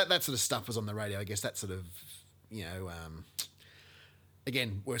 So that sort of stuff was on the radio. I guess that sort of,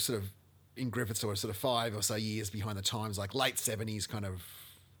 again, we're sort of in Griffith, so we're sort of 5 or so years behind the times, like late 70s kind of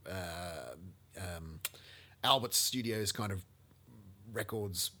Albert Studios kind of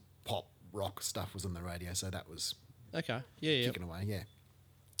records, pop, rock stuff was on the radio. So that was Okay. Yeah. kicking away, yeah.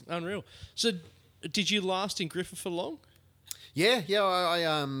 Unreal. So, did you last in Griffith for long? Yeah.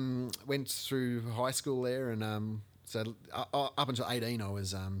 I went through high school there, and so up until 18, I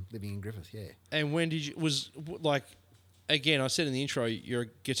was living in Griffith. Yeah. And when did you again, I said in the intro, you've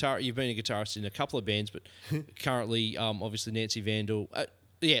been a guitarist in a couple of bands, but currently, obviously Nancy Vandal.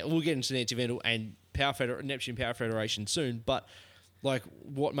 We'll get into Nancy Vandal and Neptune Power Federation soon. But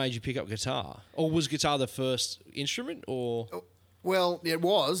what made you pick up guitar, or was guitar the first instrument, or? Well, it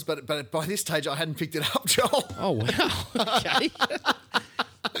was, but by this stage I hadn't picked it up, Joel. Oh wow! Okay.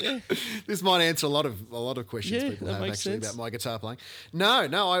 This might answer a lot of questions Yeah, people that have makes actually sense. about my guitar playing. No,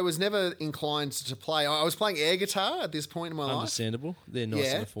 I was never inclined to play. I was playing air guitar at this point in my life. Understandable. They're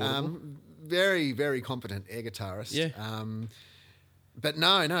nice and affordable. Very, very competent air guitarist. Yeah. But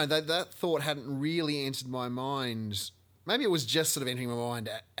no, that thought hadn't really entered my mind. Maybe it was just sort of entering my mind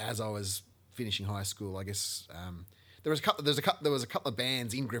as I was finishing high school. I guess there was a couple of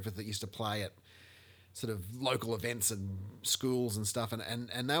bands in Griffith that used to play at sort of local events and schools and stuff,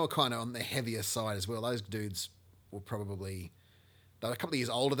 and they were kind of on the heavier side as well. Those dudes were probably they were a couple of years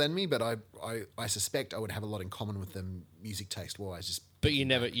older than me, but I suspect I would have a lot in common with them music taste wise. But you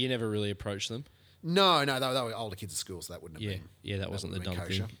never really approached them. No, they were older kids at school, so that wouldn't have been. Yeah, that wasn't the wouldn't dumb have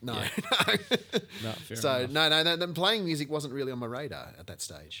been thing. kosher. No, No, fair so enough. no, playing music wasn't really on my radar at that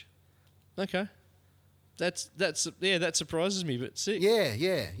stage. Okay. That surprises me, but sick. Yeah.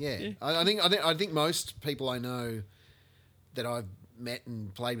 I think most people I know that I've met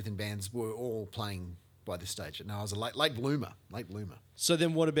and played with in bands were all playing by this stage. No, I was a late bloomer. So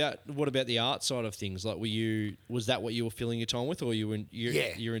then, what about the art side of things? Like, was that what you were filling your time with, or you're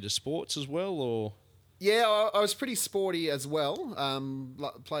into sports as well, or? Yeah, I was pretty sporty as well.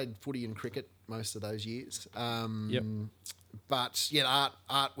 Played footy and cricket most of those years. Yep. But yeah,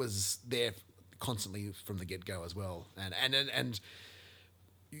 art was there constantly from the get go as well, and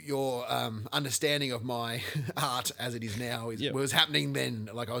your understanding of my art as it is now was happening then.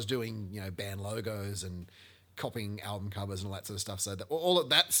 Like I was doing band logos and copying album covers and all that sort of stuff. So all of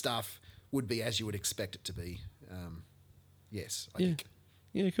that stuff would be as you would expect it to be. Yes, I think.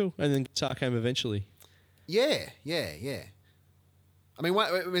 Yeah, cool. And then guitar came eventually. Yeah. I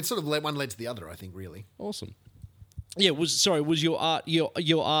mean, sort of one led to the other, I think, really. Awesome. Yeah, was your art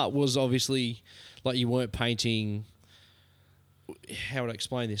your art was obviously like you weren't painting. How would I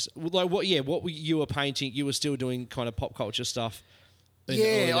explain this? Like what you were painting, you were still doing kind of pop culture stuff in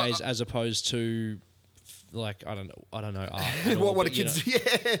the early days, as opposed to like I don't know art at all, what but, a kid's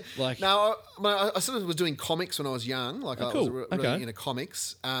like no, I sort of was doing comics when I was young. Like I was really into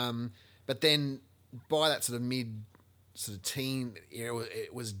comics, but then by that sort of mid sort of teen era,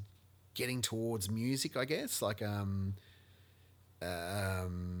 it was getting towards music, I guess. Like I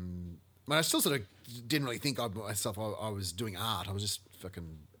still sort of didn't really think of myself. I was doing art. I was just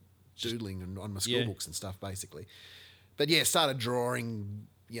fucking doodling on my school books and stuff, basically. But yeah, started drawing,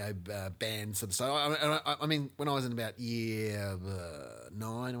 bands and stuff. I mean, when I was in about year 9,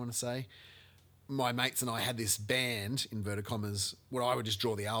 I want to say, my mates and I had this band, inverted commas, where I would just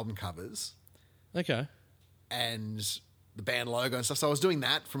draw the album covers. Okay. And the band logo and stuff. So I was doing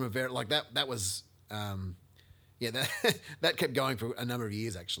that from a very that was. That kept going for a number of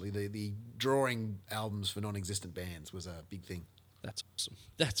years, actually. The drawing albums for non-existent bands was a big thing. That's awesome.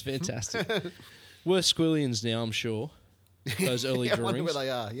 That's fantastic. We're Squillians now, I'm sure. Those early drawings. I wonder where they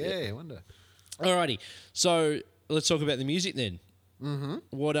are. Yeah, I wonder. Alrighty. So let's talk about the music then. Mm-hmm.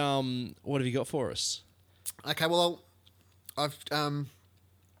 What have you got for us? Okay, well, I've the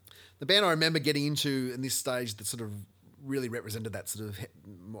band I remember getting into in this stage that sort of really represented that sort of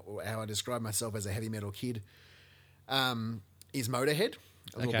how I describe myself as a heavy metal kid. Is Motorhead,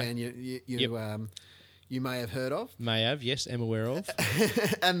 a little band you may have heard of. May have, yes, am aware of.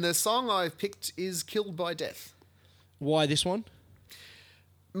 And the song I've picked is Killed by Death. Why this one?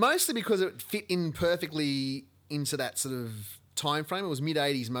 Mostly because it fit in perfectly into that sort of time frame. It was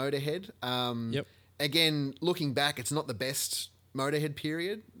mid-'80s Motorhead. Again, looking back, it's not the best Motorhead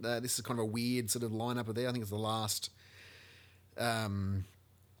period. This is kind of a weird sort of lineup of there. I think it's the last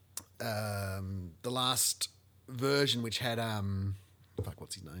version, which had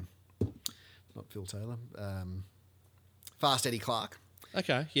what's his name? Not Phil Taylor. Fast Eddie Clark.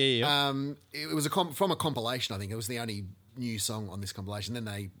 Okay, yeah. It was from a compilation. I think it was the only new song on this compilation. Then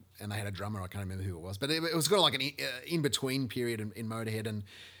they had a drummer. I can't remember who it was, but it was kind of like an in between period in Motorhead. And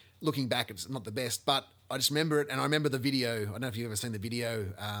looking back, it's not the best, but I just remember it. And I remember the video. I don't know if you've ever seen the video.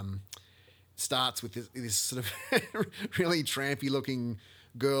 It starts with this sort of really trampy looking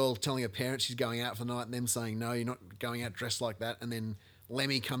girl telling her parents she's going out for the night and them saying, no, you're not going out dressed like that. And then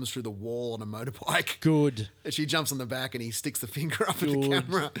Lemmy comes through the wall on a motorbike. Good. And she jumps on the back and he sticks the finger up at the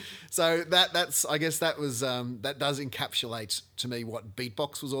camera. So that's I guess that was that does encapsulate to me what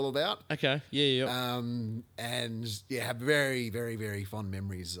beatbox was all about. Okay. Yeah. And yeah, have very, very, very fond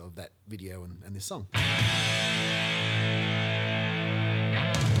memories of that video and this song.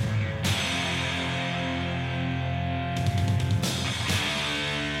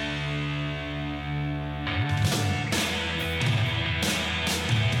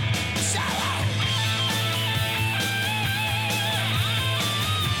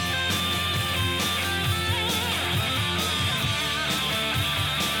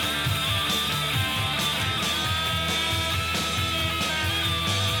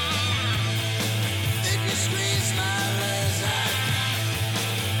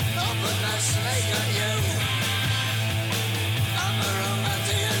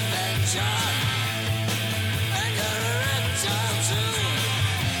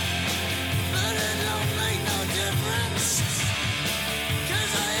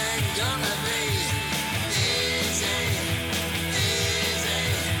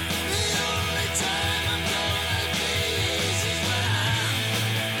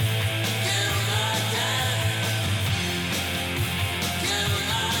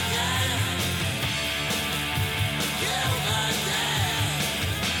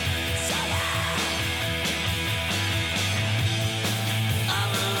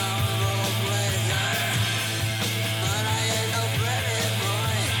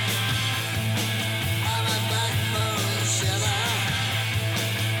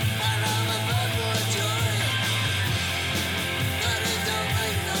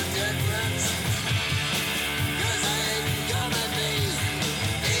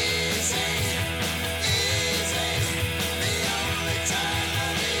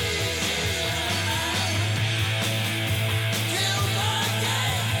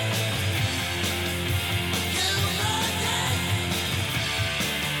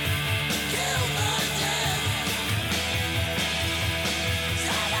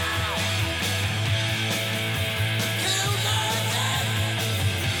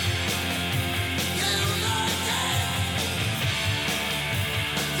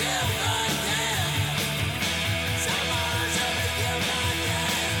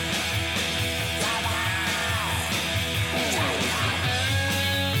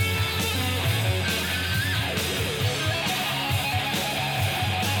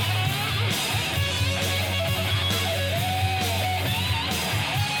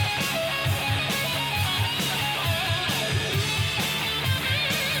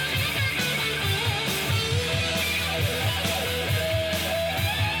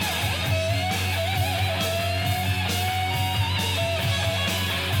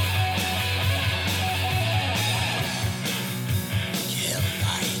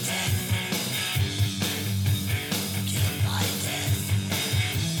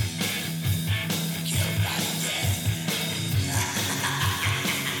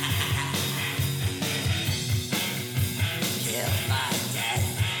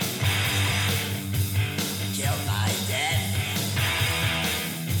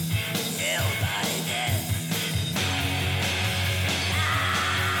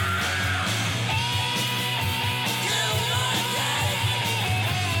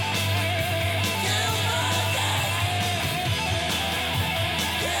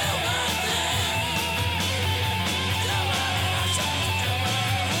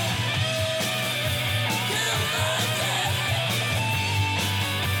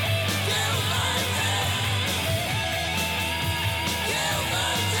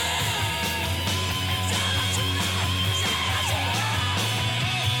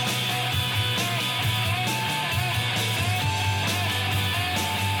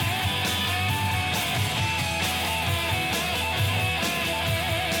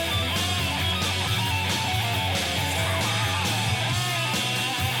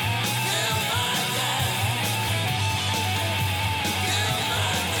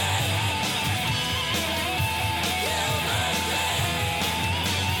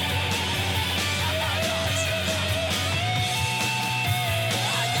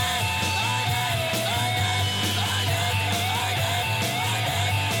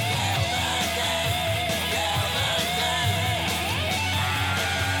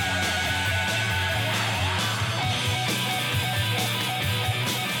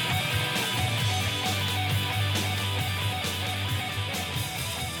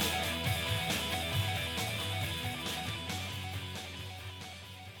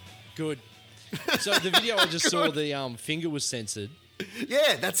 Good. So the video I just saw, the finger was censored.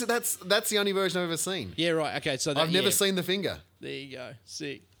 Yeah, that's the only version I've ever seen. Yeah, right. Okay, so I've never seen the finger. There you go.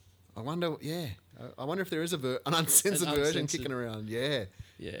 Sick. I wonder. Yeah, I wonder if there is an uncensored version kicking around. Yeah.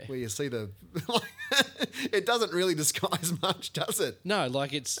 Yeah. Where you see the. It doesn't really disguise much, does it? No,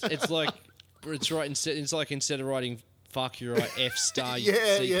 like it's like it's right instead. It's like instead of writing "fuck," you write F star CK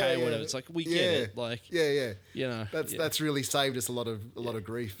or whatever. It's like we get it. Like yeah. You know, that's really saved us a lot of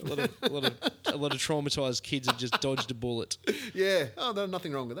grief. a lot of traumatized kids have just dodged a bullet. Yeah. Oh, there's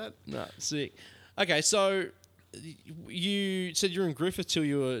nothing wrong with that. No, sick. Okay, so you said you were in Griffith till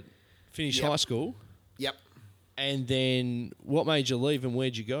you finished high school. Yep. And then what made you leave and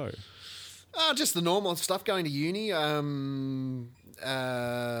where'd you go? Just the normal stuff, going to uni.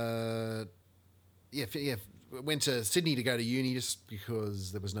 Went to Sydney to go to uni just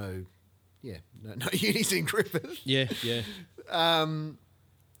because there was no unis in Griffith. Yeah. And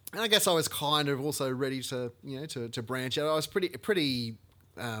I guess I was kind of also ready to to branch out. I was pretty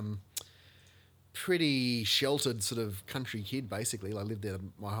sheltered sort of country kid, basically. I lived there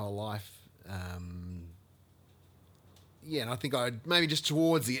my whole life. And I think maybe just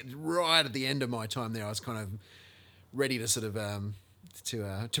towards right at the end of my time there, I was kind of ready to sort of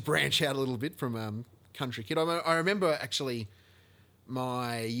to branch out a little bit from country kid. I remember actually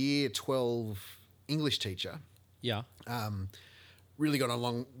my year 12 English teacher. Yeah. Really got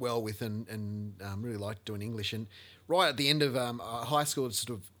along well with and really liked doing English. And right at the end of high school,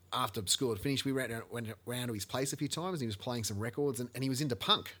 sort of after school had finished, we went around to his place a few times and he was playing some records and he was into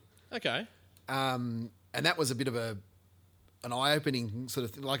punk. Okay. And that was a bit of an eye-opening sort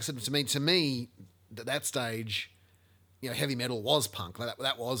of thing. Like I said, to me, at that stage, heavy metal was punk. Like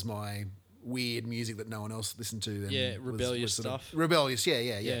that was my weird music that no one else listened to. And rebellious was stuff. Rebellious,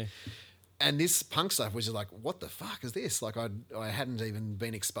 yeah. And this punk stuff was just like, what the fuck is this? Like I hadn't even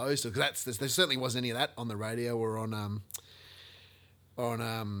been exposed to it, because there certainly wasn't any of that on the radio or on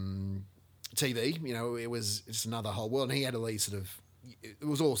TV. It was just another whole world. And he had all these sort of, it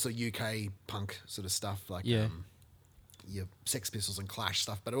was also UK punk sort of stuff, like your Sex Pistols and Clash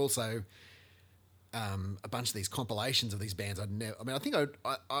stuff, but also a bunch of these compilations of these bands I'd never. I mean, I think I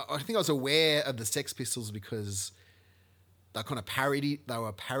was aware of the Sex Pistols because they kind of parodied. They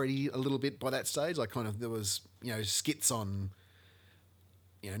were parodied a little bit by that stage. Like there was skits on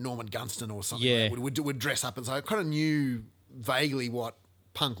Norman Gunston or something. Yeah. Like would dress up, and so I kind of knew vaguely what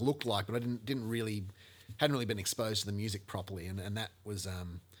punk looked like, but I hadn't really been exposed to the music properly, and that was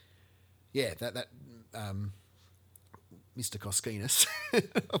Mr. Koskinas.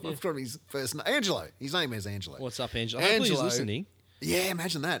 I've forgotten his first name. Angelo. His name is Angelo. What's up, Angelo? Hopefully he's listening. Yeah,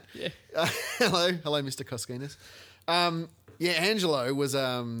 imagine that. Yeah. Hello, Mr. Koskinas. Angelo was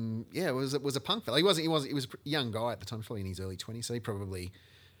was a punk fella. He was a young guy at the time, probably in his early 20s. So he probably,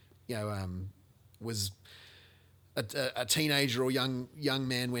 was a teenager or young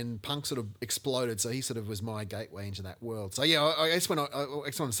man when punk sort of exploded. So he sort of was my gateway into that world. So yeah, I guess what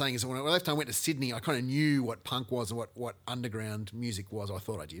I'm saying is when I left, I went to Sydney. I kind of knew what punk was and what underground music was. I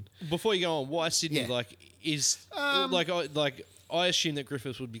thought I did. Before you go on, why Sydney? Yeah. Like I assume that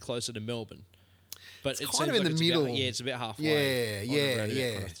Griffith would be closer to Melbourne, but it's kind of in the middle. It's about halfway. Yeah.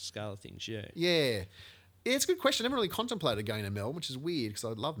 Kind of scale of things. Yeah. Yeah, it's a good question. I never really contemplated going to Melbourne, which is weird because I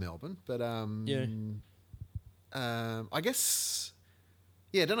love Melbourne, but I guess,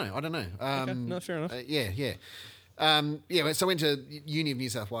 I don't know. Okay, no, fair enough. So I went to Uni of New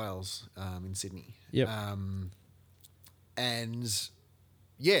South Wales in Sydney. Yep. And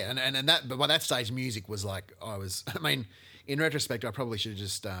that, but by that stage, music was like, in retrospect, I probably should have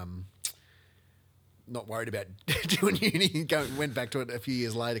just not worried about doing uni and went back to it a few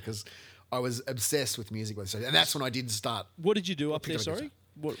years later because I was obsessed with music by the stage. And that's when I did start. What did you do up there, sorry?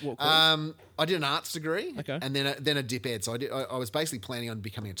 What course? I did an arts degree, okay, and then a dip ed. So I was basically planning on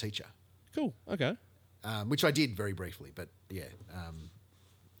becoming a teacher. Cool. Okay. Which I did very briefly, but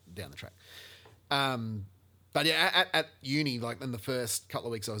down the track. But yeah, at uni, like in the first couple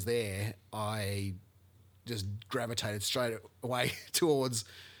of weeks I was there, I just gravitated straight away towards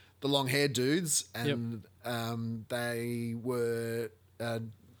the long-haired dudes, and they were.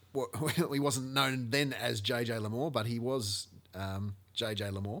 He wasn't known then as JJ Lamore, but he was.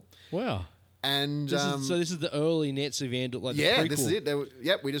 JJ Lamore. Wow. And this is the early Nets of Vandal, like the prequel. This is it.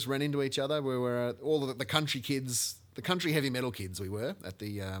 We just ran into each other. We were all the country kids, the country heavy metal kids. We were at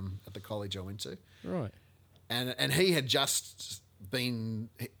the college I went to. Right. And he had just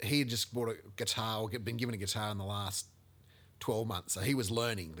bought a guitar or been given a guitar in the last 12 months. So he was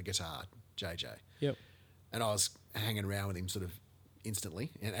learning the guitar, JJ. Yep. And I was hanging around with him sort of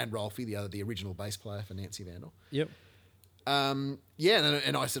instantly, and Rolfie, the original bass player for Nancy Vandal. Yep. And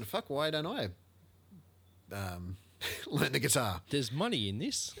I said, fuck, why don't I learn the guitar? There's money in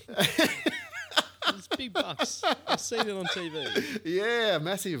this. It's big bucks. I've seen it on TV. Yeah,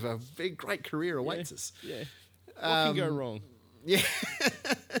 massive, a big, great career awaits us. Yeah. What can go wrong? Yeah.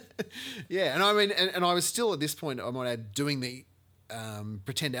 Yeah, and I mean, and I was still at this point, I might add, doing the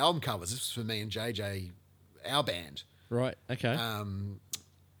pretend album covers. This was for me and JJ, our band. Right, okay.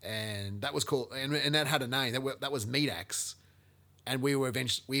 And that was called, and that had a name. That was Medax, and we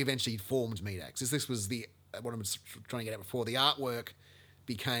eventually formed Medax. This was what I'm trying to get at before. The artwork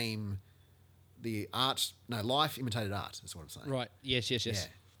became life imitated art. That's what I'm saying. Right. Yes.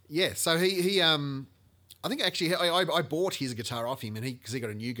 Yeah. So he I think actually I bought his guitar off him, and because he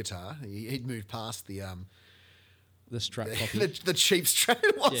got a new guitar, he'd moved past the Strat copy. the cheap Strat.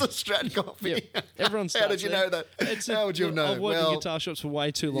 It was a Strat copy. Yep. Everyone How did you know that? How would you have known? I've worked in guitar shops for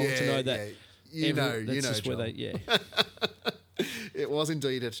way too long to know that. Yeah. You know, just John. where they, It was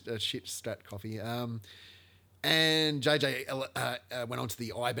indeed a shit Strat copy. And JJ went on to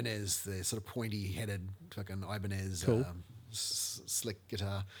the Ibanez, the sort of pointy-headed fucking Ibanez Cool. Slick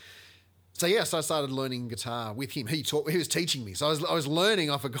guitar. So I started learning guitar with him. He was teaching me. So I was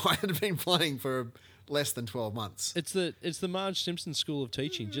learning off a guy that had been playing for less than 12 months. It's the Marge Simpson school of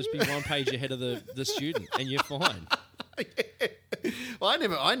teaching. Just be one page ahead of the student, and you're fine. Yeah. Well,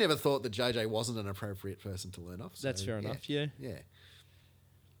 I never thought that JJ wasn't an appropriate person to learn off. So, That's fair enough. Yeah. Yeah.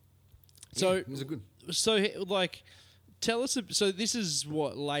 So it was a good. So like, tell us. So this is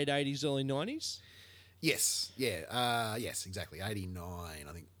what, late 80s, early 90s. Yes. Yeah. Yes. Exactly. 89.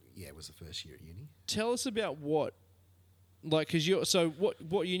 I think. Yeah, it was the first year at uni. Tell us about what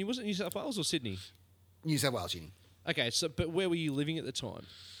uni was it? New South Wales or Sydney? New South Wales uni. Okay, but where were you living at the time?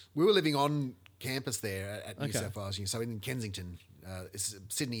 We were living on campus there at New Okay. South Wales uni, so in Kensington. It's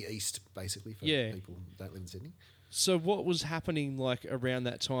Sydney East, basically, for people who don't live in Sydney. So what was happening like around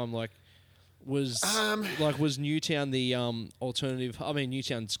that time? Like, was Newtown the alternative? I mean,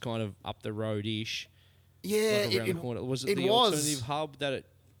 Newtown's kind of up the road-ish. Yeah, like around the corner. Was it the alternative hub that it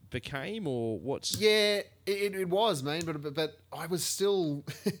became, or what's? Yeah, it was, man. But I was still,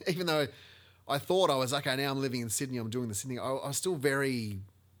 even though I thought I was okay. Now I'm living in Sydney. I'm doing the Sydney. I was still very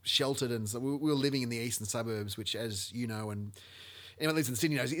sheltered, and so we were living in the eastern suburbs, which, as you know, and anyone who lives in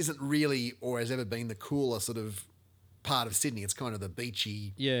Sydney knows, isn't really or has ever been the cooler sort of part of Sydney. It's kind of the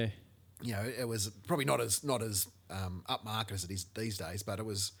beachy. Yeah. You know, it was probably not as upmarket as it is these days, but it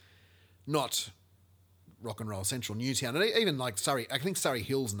was not rock and roll central Newtown, and even like Surrey. I think Surrey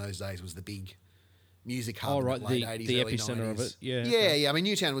Hills in those days was the big music hub. Oh, right, in the late 80s, the early epicenter 90s. of it. Yeah, yeah, okay. yeah. I mean,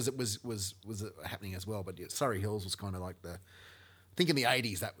 Newtown was happening as well, but Surrey Hills was kind of like I think in the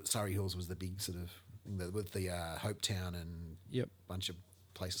 80s that Surrey Hills was the big sort of thing with the Hopetown and Yep. bunch of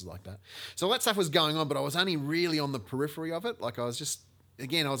places like that. So all that stuff was going on, but I was only really on the periphery of it. Like I was just,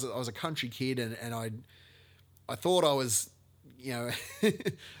 again, I was a country kid, and I thought I was, you know,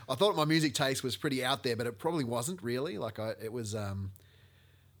 I thought my music taste was pretty out there, but it probably wasn't really. Like it was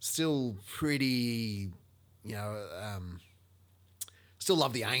still pretty, you know, still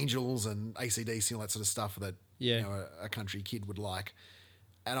love the Angels and AC/DC and all that sort of stuff that you know a country kid would like.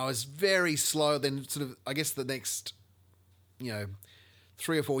 And I was very slow. Then sort of, I guess the next, you know,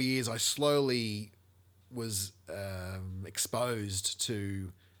 3 or 4 years, I slowly was exposed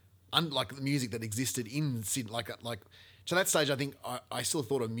to like the music that existed in Sydney. Like to that stage, I think I still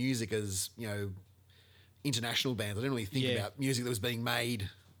thought of music as, you know, international bands. I didn't really think about music that was being made,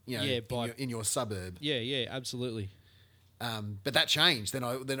 you know, in your suburb. Yeah, absolutely. But that changed. Then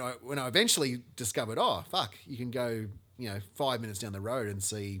when I eventually discovered, oh fuck, you can go, you know, 5 minutes down the road and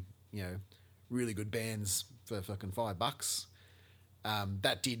see, you know, really good bands for fucking $5.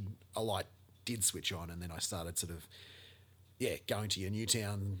 That a light did switch on, and then I started sort of, going to your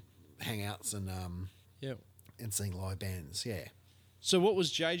Newtown hangouts and and seeing live bands. Yeah. So what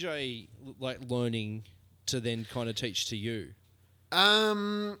was JJ like learning to then kind of teach to you?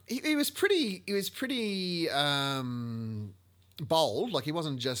 He was pretty bold. Like he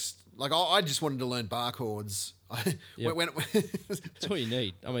wasn't just like I just wanted to learn bar chords. That's all you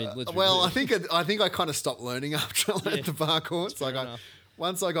need. I mean, let's well, I think I kind of stopped learning after I learned the bar chords. Like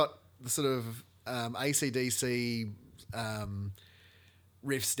once I got the sort of AC/DC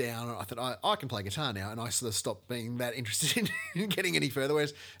riffs down, I thought I can play guitar now, and I sort of stopped being that interested in getting any further.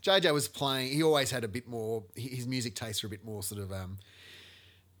 Whereas JJ was playing, he always had a bit more. His music tastes were a bit more sort of.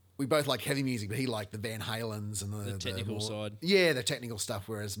 We both like heavy music, but he liked the Van Halens and the technical side. Yeah, the technical stuff.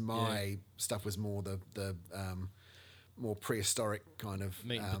 Whereas my stuff was more the more prehistoric kind of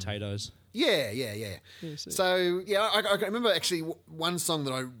meat and potatoes. Yeah. So I remember actually one song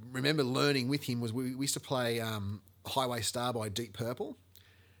that I remember learning with him was we used to play Highway Star by Deep Purple.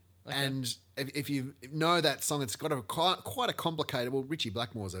 Okay. And if you know that song, it's got quite a complicated. Well, Richie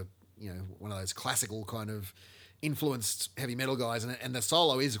Blackmore's one of those classical kind of influenced heavy metal guys, and the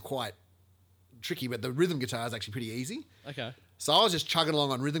solo is quite tricky, but the rhythm guitar is actually pretty easy. Okay. So I was just chugging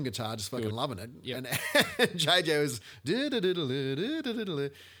along on rhythm guitar, just fucking loving it. Yep. And JJ was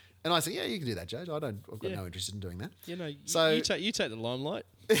and I said, "Yeah, you can do that, JJ. I've got no interest in doing that." So you take the limelight.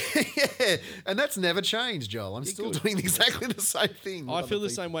 Yeah, and that's never changed, Joel. I'm still doing exactly the same thing. I feel the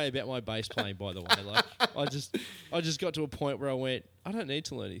same way about my bass playing, by the way. Like I just got to a point where I went, I don't need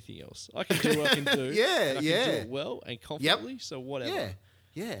to learn anything else. I can do what I can do. Yeah, and I can do it well and confidently. So whatever.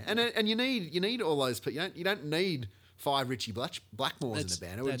 Yeah, and you need all those. You don't need 5 Richie Blackmores in the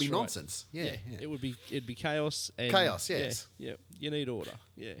band. It would be nonsense. Yeah. It'd be chaos. And chaos. Yes. Yeah. You need order.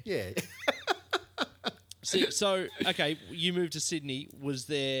 Yeah. Yeah. So okay, you moved to Sydney. Was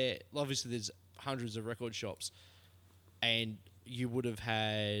there obviously there's hundreds of record shops, and you would have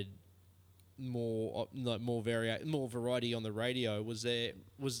had more variety on the radio. Was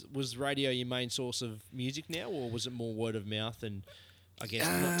radio your main source of music now, or was it more word of mouth and I guess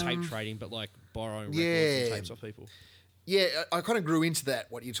not tape trading, but like borrowing records and tapes off people? Yeah, I kind of grew into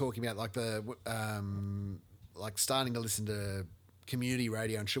that. What you're talking about, like the like starting to listen to community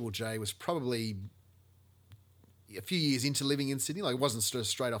radio and Triple J was probably a few years into living in Sydney. Like it wasn't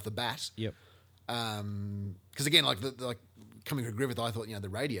straight off the bat. Yep. Because again, like coming to Griffith, I thought, the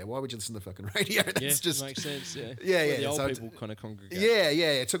radio. Why would you listen to the fucking radio? That's just makes sense. Yeah. Yeah. The old people kind of congregate. Yeah.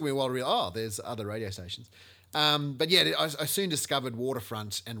 It took me a while to realize, there's other radio stations. But yeah, I soon discovered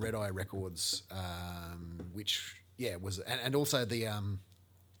Waterfront and Red Eye Records, which was, and also the,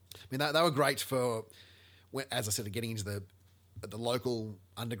 they were great for, as I said, getting into the local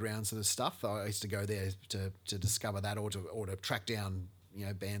underground sort of stuff. I used to go there to discover that or to track down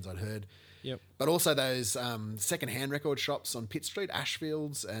bands I'd heard. Yep. But also those second-hand record shops on Pitt Street,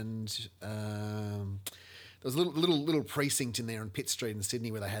 Ashfields, and there was a little precinct in there on Pitt Street in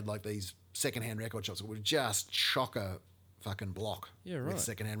Sydney where they had like these second-hand record shops that would just chock a fucking block with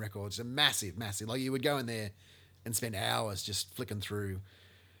second-hand records. A massive. Like you would go in there and spend hours just flicking through.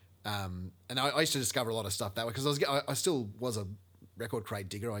 And I used to discover a lot of stuff that way because I still was a record crate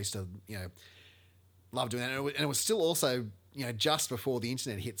digger. I used to love doing that, and it was still also just before the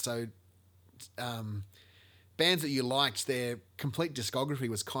internet hit. So bands that you liked, their complete discography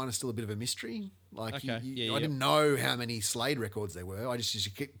was kind of still a bit of a mystery. Like I didn't know how many Slade records there were. I just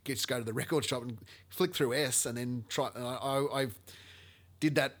used to just go to the record shop and flick through S and then try. I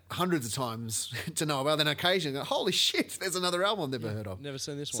did that hundreds of times to know about. Then occasionally, go, holy shit, there's another album I've never heard of. Never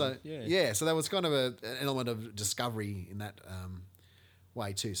seen this one. So that was kind of an element of discovery in that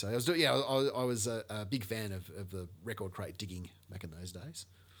way too. So I was a big fan of the record crate digging back in those days.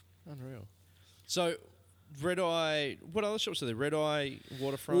 Unreal. So Red Eye, what other shops are there? Red Eye,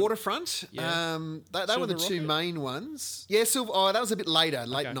 Waterfront. Yeah. They were the two main ones. Yeah, that was a bit later,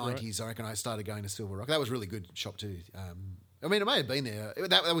 late 90s. Right. I reckon I started going to Silver Rock. That was a really good shop too. I mean, it may have been there.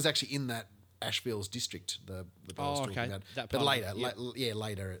 That was actually in that Ashfields district. The I was talking about. But later,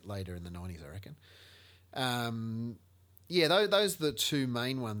 later in the 90s, I reckon. Those are the two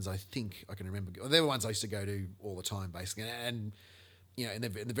main ones I think I can remember. They were ones I used to go to all the time, basically. And in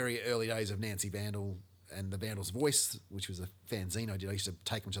the very early days of Nancy Vandal and the Vandal's Voice, which was a fanzine I did, I used to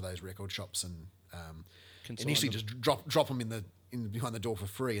take them to those record shops and initially just drop them in behind the door for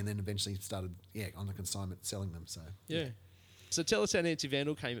free, and then eventually started on the consignment selling them. So yeah. So tell us how Nancy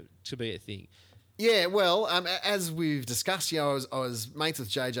Vandal came to be a thing. Yeah, well, as we've discussed, I was mates with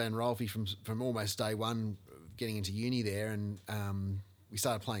JJ and Rolfie from almost day one, getting into uni there, and we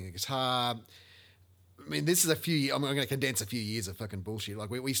started playing a guitar. I mean, this is a few years. I'm going to condense a few years of fucking bullshit. Like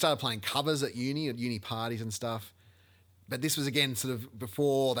we started playing covers at uni parties and stuff. But this was again sort of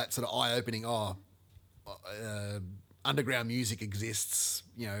before that sort of eye-opening. Underground music exists.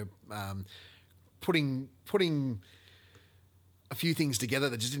 Putting a few things together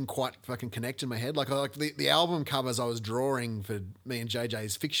that just didn't quite fucking connect in my head. Like the album covers I was drawing for me and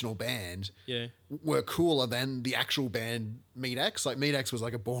JJ's fictional band were cooler than the actual band Meat Axe. Like Meat Axe was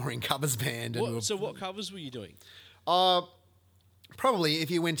like a boring covers band. So what covers were you doing? Probably if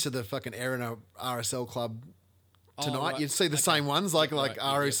you went to the fucking Erina RSL club tonight, you'd see the same ones like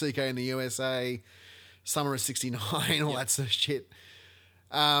ROCK in the USA, Summer of '69, all that sort of shit.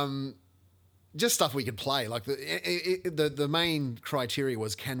 Just stuff we could play. Like the main criteria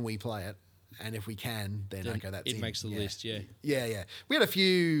was, can we play it? And if we can, then okay, that's it. It makes the list, yeah. Yeah. We had a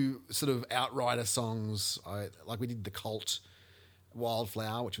few sort of outrider songs. We did The Cult,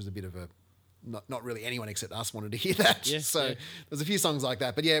 Wildflower, which was a bit of a not really anyone except us wanted to hear that. Yeah, so there's a few songs like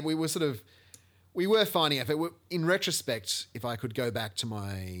that. But yeah, we were sort of we were finding out. In retrospect, if I could go back to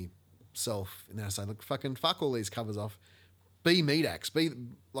myself and then I say, look, fuck all these covers off. Be Meat Axe. Be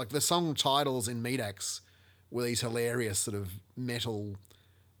like the song titles in Meat Axe were these hilarious sort of metal,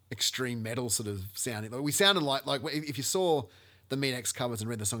 extreme metal sort of sounding. Like we sounded like if you saw the Meat Axe covers and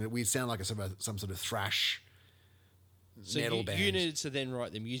read the song, we sound like some sort of thrash metal band. You needed to then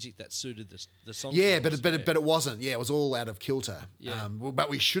write the music that suited the song. Yeah, titles, but it wasn't. Yeah, it was all out of kilter. Yeah. But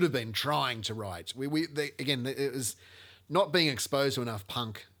we should have been trying to write. It was not being exposed to enough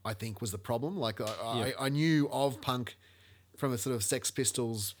punk. I think was the problem. Like I knew of punk from a sort of Sex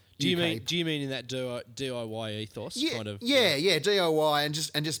Pistols. Do you UK. mean in that DIY ethos? Yeah, Kind of. yeah, DIY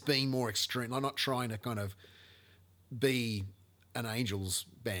and just being more extreme. I'm not trying to kind of be an Angels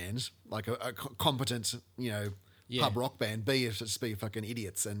band, like a competent, pub rock band. Just be fucking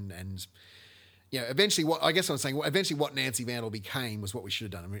idiots and eventually what Nancy Vandal became was what we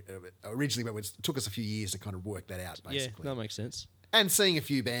should have done originally, but it took us a few years to kind of work that out. Basically, Yeah, that makes sense. And seeing a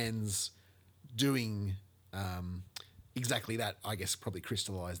few bands doing exactly that, I guess, probably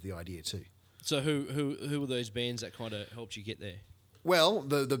crystallised the idea too. So who were those bands that kind of helped you get there? Well,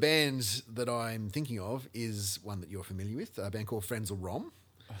 the band that I'm thinking of is one that you're familiar with, a band called Foxall Rom.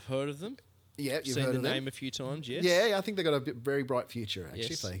 I've heard of them. Yeah, you've Seen heard the of them. name a few times. Yes. Yeah, I think they've got a very bright future, actually,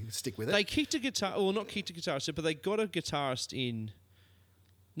 Yes. if they stick with it. They kicked a guitar, well, not kicked a guitarist, but they got a guitarist in.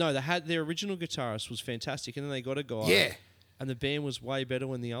 No, they had their original guitarist was fantastic, and then they got a guy. Yeah. And the band was way better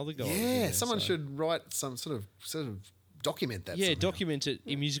when the other guy. was in Yeah, there, someone so- should write some sort of document that. Yeah, somehow. document it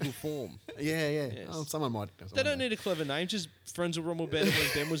in musical form. Yeah. Yes. Oh, someone might. They don't need a clever name. Just Friends of Rommel better when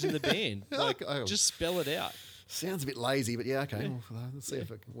Ben was in the band. Like, Oh. just spell it out. Sounds a bit lazy, but yeah, okay. Well, let's see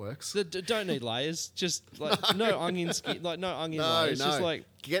if it works. Don't need layers. Just like no onion skin. Like no onion No, layers. no. Just like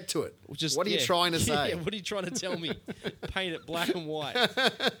Get to it. just. What are you yeah. trying to say? Yeah, what are you trying to tell me? Paint it black and white.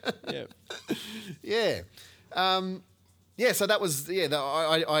 Yeah. Yeah. Yeah, so that was,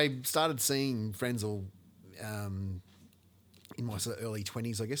 I started seeing Foxall in my sort of early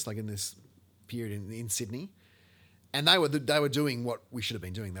 20s, I guess, like in this period in Sydney. And they were doing what we should have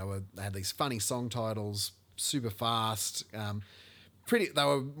been doing. They had these funny song titles, super fast, they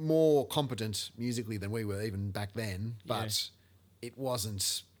were more competent musically than we were even back then, but it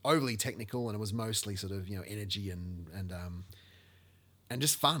wasn't overly technical, and it was mostly sort of, energy and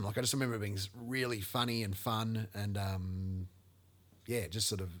just fun. Like I just remember it being really funny and fun, and just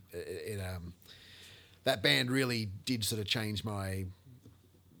sort of that band really did sort of change my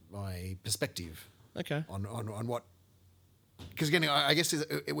perspective Okay. on what. Because again, I guess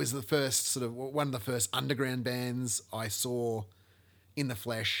it was the first sort of one of the first underground bands I saw in the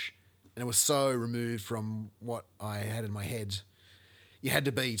flesh, and it was so removed from what I had in my head. You had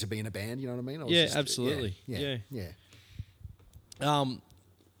to be in a band. You know what I mean? I was Yeah, absolutely. Yeah.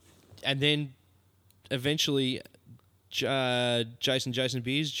 And then eventually, Jason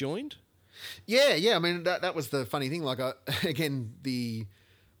Beers joined. Yeah. I mean, that was the funny thing. Like, again, the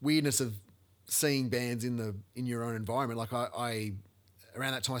weirdness of seeing bands in your own environment. Like, I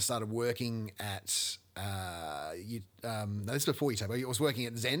around that time I started working at this is before you take. I was working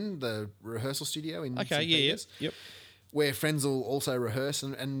at Zen, the rehearsal studio in Okay. St. Yeah. Peters, Yep. where Foxall also rehearse,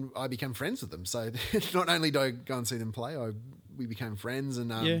 and I became friends with them. So not only did I go and see them play, we became friends, and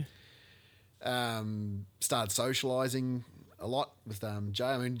started socialising a lot with Jay.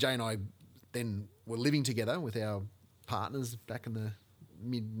 I mean, Jay and I then were living together with our partners back in the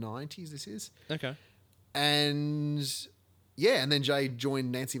mid-90s, this is. Okay. And then Jay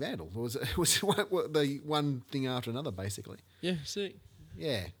joined Nancy Vandal. It was the one thing after another, basically. Yeah. See.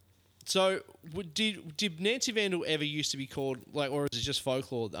 Yeah. So, did Nancy Vandal ever used to be called, like, or is it just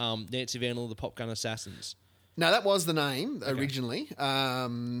folklore? Nancy Vandal, the Pop Gun Assassins. No, that was the name originally,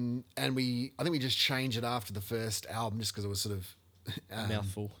 and I think we just changed it after the first album, just because it was sort of A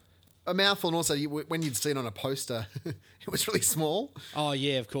mouthful. a mouthful, and also when you'd see it on a poster, it was really small. Oh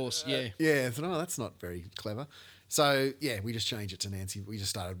yeah, of course. Yeah. Yeah, so no, that's not very clever. So yeah, we just changed it to Nancy. We just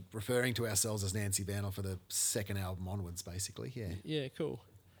started referring to ourselves as Nancy Vandal for the second album onwards, basically. Yeah. Yeah. Cool.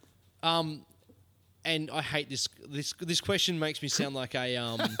 And I hate this question makes me sound like a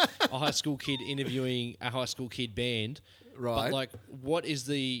high school kid interviewing a high school kid band. Right. But like, what is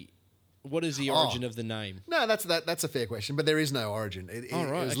the origin of the name? No, that's a fair question, but there is no origin. It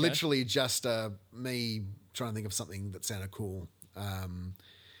right, was okay. literally just me trying to think of something that sounded cool.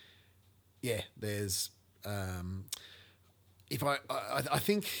 There's if I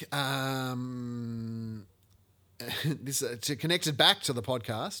think this to connect it back to the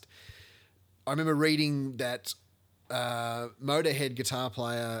podcast. I remember reading that Motorhead guitar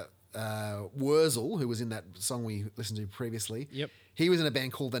player Wurzel, who was in that song we listened to previously. Yep. He was in a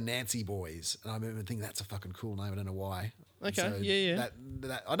band called the Nancy Boys, and I remember thinking that's a fucking cool name. I don't know why. And Okay, yeah.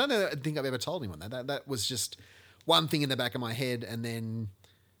 That I don't know. I think I've ever told anyone that. That was just one thing in the back of my head, and then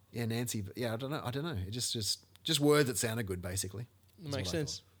Nancy. Yeah, I don't know. It just words that sounded good, basically. That's Makes what I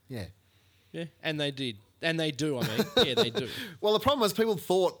sense. thought. Yeah. Yeah, and they did. And they do, I mean. Yeah, they do. Well, the problem was people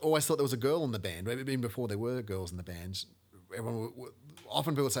always thought there was a girl in the band, even before there were girls in the band.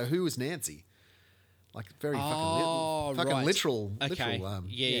 Often people would say, "Who is Nancy?" Like very fucking literal. Okay.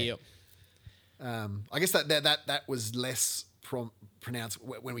 Yeah. I guess that was less pronounced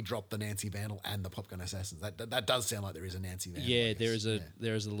when we dropped the Nancy Vandal and the Popgun Assassins. That does sound like there is a Nancy Vandal. Yeah, there is a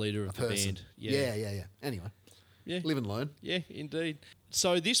leader of the person. band. Yeah. Anyway, live and learn. Yeah, indeed.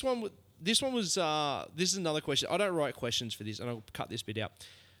 So this one was this is another question. I don't write questions for this, and I'll cut this bit out.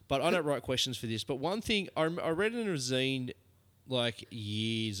 But I don't write questions for this. But one thing I read in a zine like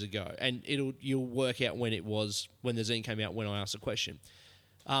years ago, and you'll work out when it was when the zine came out when I asked the question.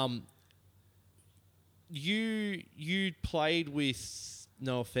 You played with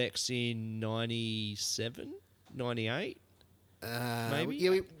NoFX in 97, 98? Maybe?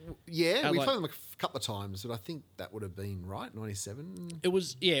 We like- played them a couple of times, but I think that would have been right, 97. It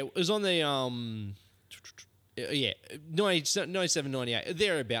was on the 97, 98,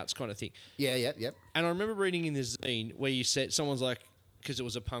 thereabouts kind of thing. Yeah. And I remember reading in this zine where you said, someone's like, because it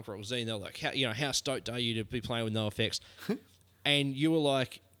was a punk rock zine, they were like, how stoked are you to be playing with NoFX? And you were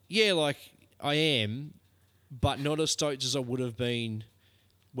like, yeah, like I am, but not as stoked as I would have been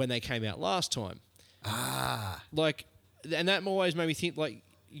when they came out last time. Like, and that always made me think, like,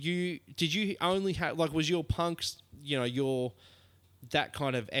 did you only have, like, was your punks, your that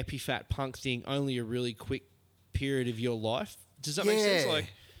kind of epifat punk thing only a really quick period of your life? Does that make sense?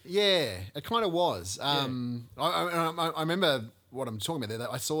 Like, yeah, it kind of was. I remember what I'm talking about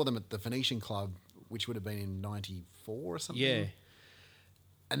there. I saw them at the Phoenician Club, which would have been in 94 or something. yeah,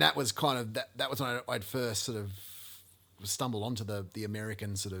 and that was kind of that was when I'd first sort of stumbled onto the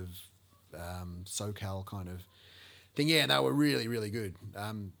American sort of SoCal kind of thing. Yeah, and they were really, really good.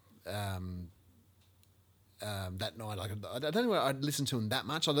 That night, like I don't know, I'd listened to them that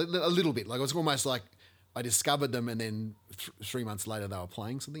much. A little bit. Like it was almost like I discovered them, and then 3 months later they were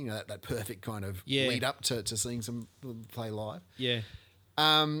playing something. That perfect kind of lead up to seeing some play live. yeah,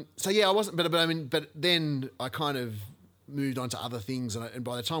 So yeah, I wasn't, but then I kind of moved on to other things, and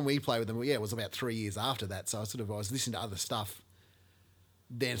by the time we played with them, it was about 3 years after that. So I was listening to other stuff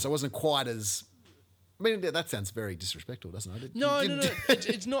then, so I wasn't quite as. I mean, that sounds very disrespectful, doesn't it? No.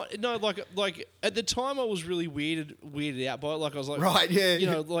 It's not. No, like at the time I was really weirded out by it. Like I was like, right,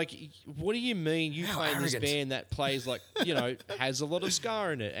 yeah, like what do you mean you play in this band that plays like has a lot of ska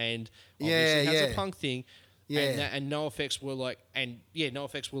in it and obviously has a punk thing. Yeah, and NoFX were like,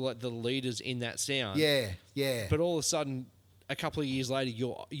 NoFX were like the leaders in that sound. Yeah. But all of a sudden, a couple of years later,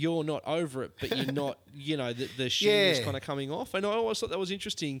 you're not over it, but you're not. The sheen is kind of coming off, and I always thought that was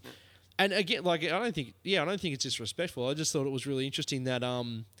interesting. And again, like I don't think it's disrespectful. I just thought it was really interesting that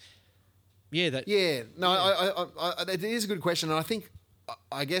it is a good question, and I think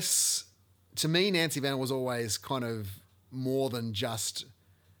I guess to me Nancy Vandal was always kind of more than just.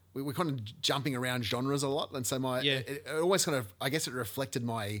 We're kind of jumping around genres a lot, and so it always kind of, I guess it reflected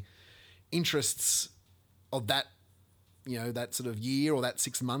my interests of that, that sort of year or that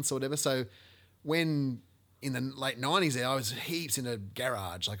 6 months or whatever. So when in the late 90s there, I was heaps into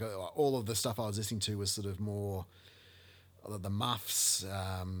garage. Like all of the stuff I was listening to was sort of more the Muffs.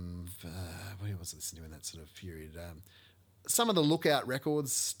 What was I listening to in that sort of period? Some of the Lookout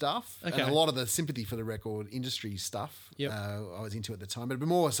Records stuff, and a lot of the Sympathy for the Record industry stuff. Yep. I was into at the time, but a bit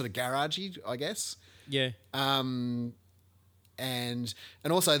more sort of garagey, I guess. Yeah. And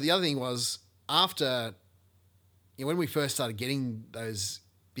also the other thing was after, when we first started getting those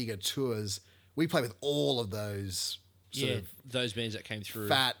bigger tours, we played with all of those sort of those bands that came through.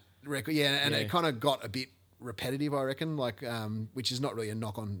 Fat record, and it kind of got a bit repetitive, I reckon, like which is not really a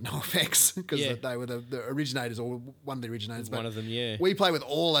knock on NoFX because they were the originators, or one of the originators. One of them, yeah. We play with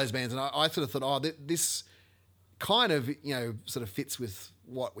all those bands, and I sort of thought, this kind of sort of fits with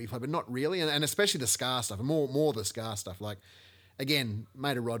what we play, but not really, and especially the ska stuff, and more the ska stuff. Like again,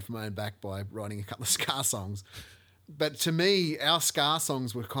 made a rod for my own back by writing a couple of ska songs, but to me, our ska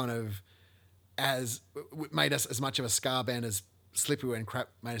songs were kind of made us as much of a ska band as Slippery When Crap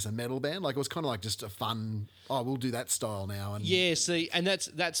made us a metal band. Like it was kind of like just a fun. We'll do that style now. And see, and that's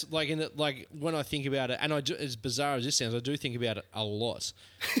like like when I think about it, and as bizarre as this sounds, I do think about it a lot.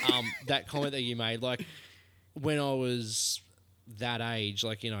 That comment that you made, like when I was that age,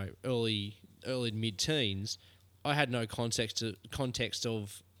 like early mid-teens, I had no context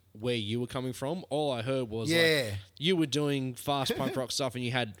of where you were coming from. All I heard was Yeah. like you were doing fast punk rock stuff, and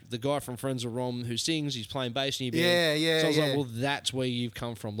you had the guy from Friends of Rom who sings, he's playing bass in your band. Yeah, So I was like, yeah. well, that's where you've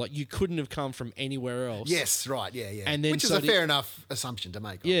come from. Like, you couldn't have come from anywhere else. Yes, right, yeah. And then which is so a fair enough assumption to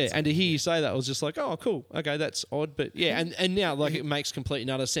make. I Yeah, would say. and to hear you say that, I was just like, oh, cool. Okay, that's odd. But yeah, and now, like, it makes complete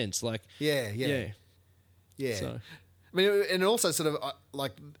and utter sense. Like, Yeah. So. I mean, and also sort of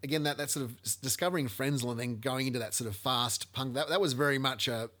like again that sort of discovering Frenzal and then going into that sort of fast punk. That was very much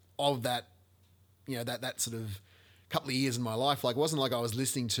of that, you know, that sort of couple of years in my life. Like, it wasn't like I was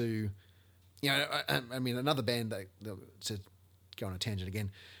listening to, you know, I mean, another band that to go on a tangent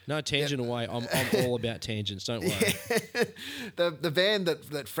again. No, tangent away. I'm all about tangents. Don't worry. The band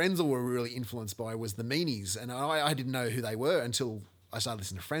that Frenzal were really influenced by was the Meanies, and I didn't know who they were until I started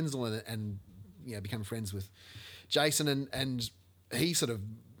listening to Frenzal and you know, become friends with Jason, and he sort of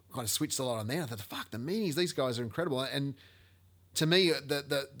kind of switched a lot on there. I thought, fuck, the Meanies, these guys are incredible. And to me,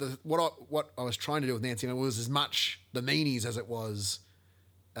 what I was trying to do with Nancy was as much the Meanies as it was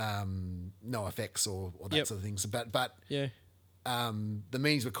NoFX or that sort of things. But Yeah. the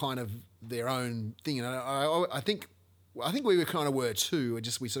Meanies were kind of their own thing, and I think we were kind of were too.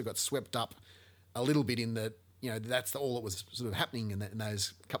 We sort of got swept up a little bit in that, you know, that's all that was sort of happening in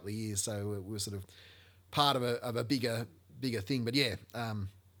those couple of years. So we were sort of part of a bigger thing. But yeah,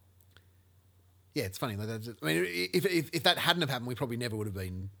 it's funny. I mean, if that hadn't have happened, we probably never would have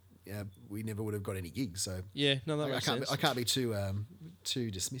been. We never would have got any gigs. So Yeah, no, that makes sense. I can't be too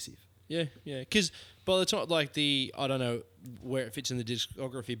dismissive. Yeah. Because by the time, like, I don't know where it fits in the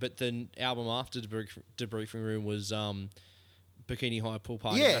discography, but the album after Debriefing Room was Bikini High Pool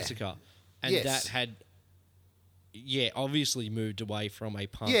Party Yeah. Massacre. And Yes. that had, obviously moved away from a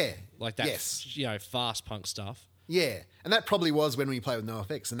punk. Yeah. Like that, Yes. you know, fast punk stuff. Yeah, and that probably was when we played with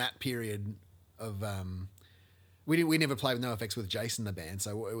NoFX, and that period of we never played with NoFX with Jason the band,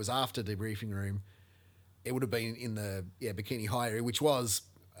 so it was after Debriefing Room. It would have been in the Bikini High area, which was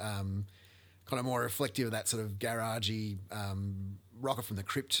kind of more reflective of that sort of garagey Rocker from the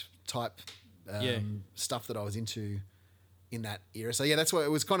Crypt type stuff that I was into in that era. So yeah, that's what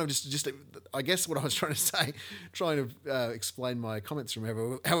it was. Kind of just I guess what I was trying to say, trying to explain my comments from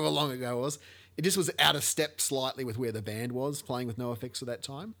however long ago it was. It just was out of step slightly with where the band was playing with NoFX at that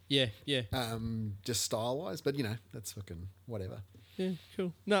time. Yeah. Just style wise, but you know, that's fucking whatever. Yeah,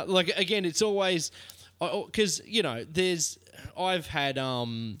 cool. No, like, again, it's always because, you know, I've had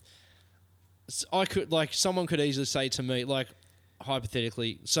I could, like, someone could easily say to me, like,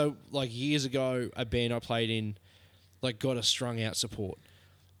 hypothetically, so like years ago, a band I played in, like, got a strung out support.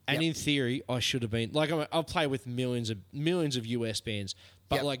 And in theory, I should have been, like, I've played with millions of US bands,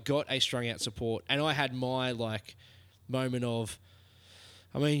 but like got a strung out support. And I had my, like, moment of,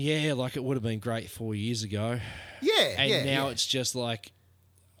 I mean, like, it would have been great 4 years ago. Yeah. And now it's just like,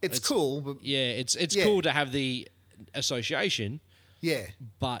 it's cool, but it's cool to have the association. Yeah.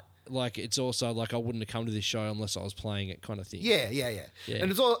 But, like, it's also like I wouldn't have come to this show unless I was playing it, kind of thing. Yeah.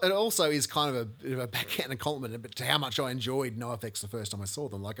 And it also is kind of a bit of a backhanded compliment to how much I enjoyed NoFX the first time I saw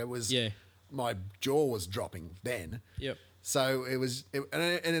them. Like, it was, my jaw was dropping then. Yep. So it was,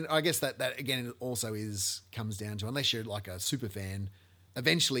 and I guess that again also comes down to, unless you're like a super fan,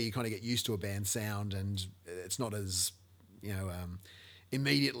 eventually you kind of get used to a band's sound, and it's not as, you know,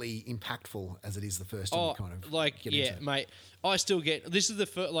 immediately impactful as it is the first time you kind of get into it. Mate. I still get, this is the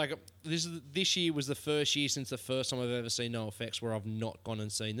first, like, this year was the first year since the first time I've ever seen NoFX where I've not gone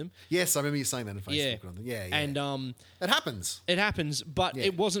and seen them. Yes, I remember you saying that on Facebook. Yeah. And it happens. It happens, but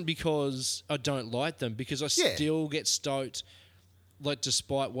it wasn't because I don't like them, because I still get stoked, like,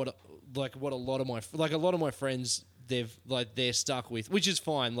 despite what a lot of my friends, they're stuck with, which is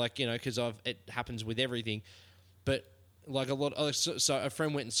fine, like, you know, because it happens with everything, but like so a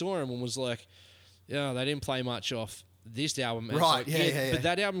friend went and saw him and was like, yeah, they didn't play much off this album. And right, like, but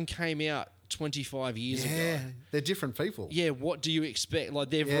that album came out 25 years ago. Yeah, they're different people. Yeah, what do you expect?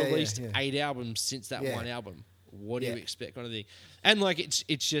 Like, they've released 8 albums since that one album. What do you expect, kind of thing? And like,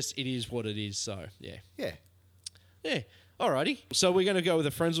 it's just, it is what it is. So yeah. Alrighty. So we're going to go with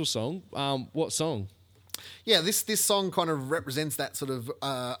a Frenzal song. What song? Yeah, this song kind of represents that sort of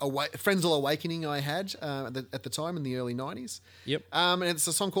Frenzal awakening I had at the time in the early 90s. Yep. And it's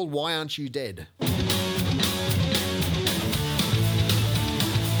a song called Why Aren't You Dead?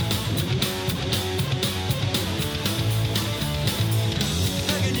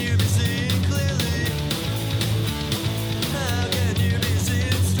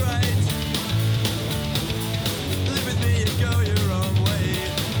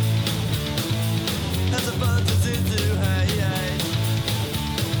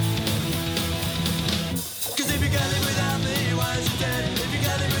 If you got it without me, why is it dead? If you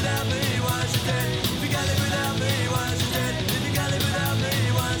got it without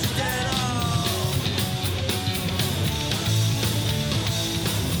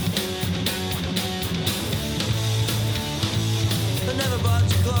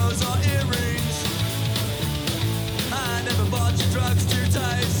clothes or earrings. I never bought you drugs to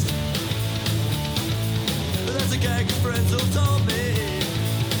taste. That's a gang of friends who told me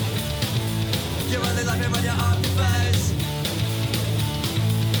you only like me when you're off your face.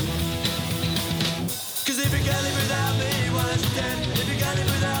 Cause if you got it without me, why is you dead? If you got it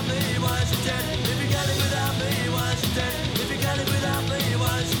without me, why is you dead? If you got it without me, why is you dead? If you got it without me,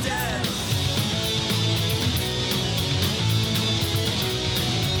 why is you dead?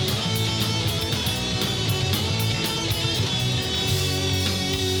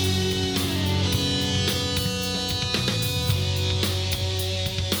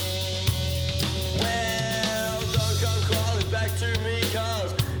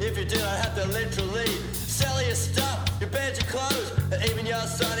 If you did, I'd have to literally sell your stuff, your bands, your clothes, and even your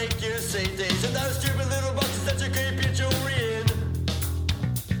Sonic Youth CDs, and those stupid little boxes that you keep your jewelry in.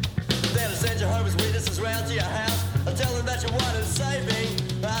 Then I send Jehovah's Witnesses round to your house. I tell them that you wanted saving.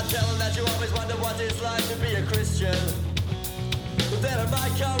 I tell them that you always wonder what it's like to be a Christian. But then I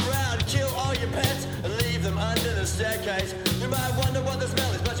might come round, kill all your pets, and leave them under the staircase. You might wonder what the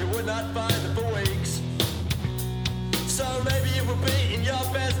smell is, but you would not find them for weeks. So maybe it would be in your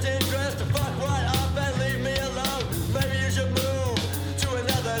best interest to fuck right up and leave me alone. Maybe you should move to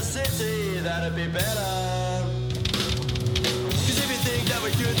another city, that'd be better. Cause if you think that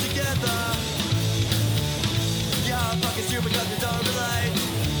we're good together, you're fucking stupid cause you don't relate.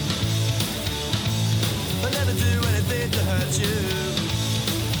 I never do anything to hurt you.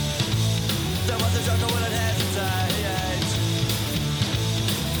 There was a joke I wouldn't hesitate.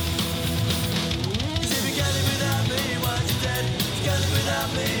 Cause if you got it without me, why is you dead? You got it without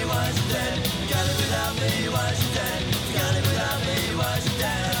me, why is you dead? You got it without me, why is you dead? You got it without me, why is you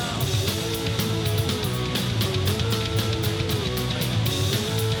dead?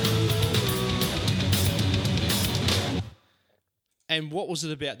 And what was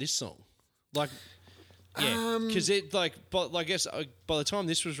it about this song? Like, yeah, because it but I guess by the time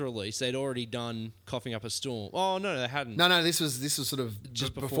this was released, they'd already done "Coughing Up a Storm." Oh no, they hadn't. No, this was sort of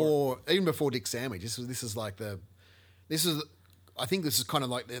Just before, even before Dick Sandwich. This is I think this is kind of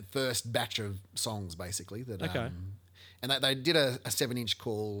like their first batch of songs, basically. That Okay. And they did a 7-inch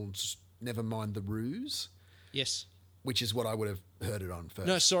called "Never Mind the Ruse," Yes. which is what I would have heard it on first.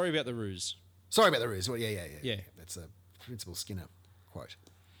 No, sorry about the ruse. Sorry about the ruse. Well, yeah. Yeah. That's a Principal Skinner quote.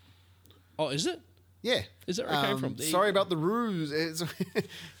 Oh, is it? Yeah. Is that where it came from? There you Sorry go. about the ruse.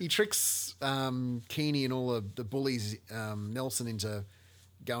 He tricks Keeney and all the bullies, Nelson, into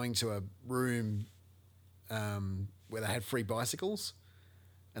going to a room where they had free bicycles.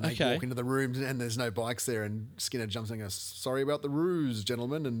 And they Okay. walk into the room and there's no bikes there, and Skinner jumps in and goes, "Sorry about the ruse,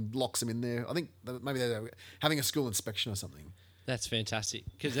 gentlemen," and locks them in there. I think maybe they're having a school inspection or something. That's fantastic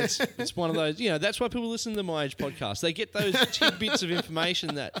because it's one of those. That's why people listen to My Age podcast. They get those tidbits of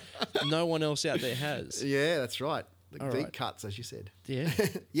information that no one else out there has. Yeah, that's right. The All deep right. cuts, as you said. Yeah.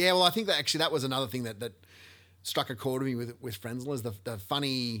 Yeah, well, I think that was another thing that struck a chord with me with Frenzler is the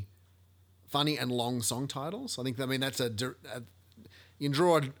funny and long song titles. I think that's you can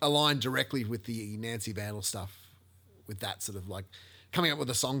draw a line directly with the Nancy Vandal stuff, with that sort of like coming up with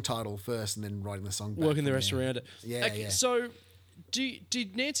a song title first and then writing the song back Working the from rest there. around it. Yeah, Okay, yeah. So,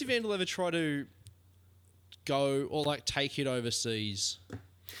 did Nancy Vandal ever try to go or like take it overseas?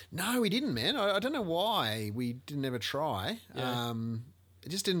 No, we didn't, man. I don't know why we didn't ever try. Yeah. It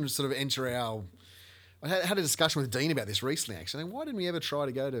just didn't sort of enter our... I had a discussion with Dean about this recently, actually. Why didn't we ever try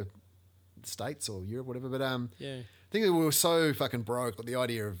to go to the States or Europe, whatever? But Yeah. I think that we were so fucking broke. Like the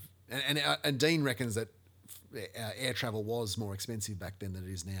idea of... And Dean reckons that air travel was more expensive back then than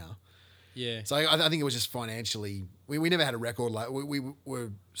it is now. Yeah. So I think it was just financially... We never had a record. Like we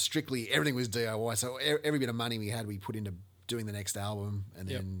were strictly... Everything was DIY. So every bit of money we had, we put into doing the next album and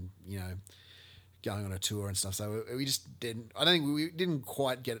Yep. then, going on a tour and stuff. So we just didn't... I don't think we didn't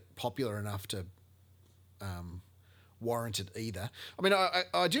quite get popular enough to warrant it either. I mean,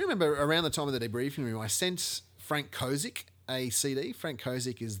 I do remember around the time of the debriefing room, I sent Frank Kozik a CD. Frank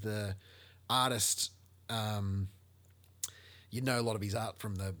Kozik is the artist... a lot of his art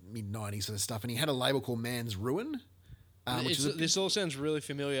from the mid-90s sort of stuff. And he had a label called Man's Ruin. Which is This all sounds really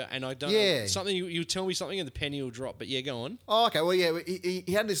familiar, and I don't Yeah. know. Something you tell me something and the penny will drop, but yeah, go on. Oh, okay. Well, yeah, he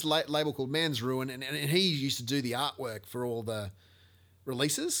had this label called Man's Ruin, and he used to do the artwork for all the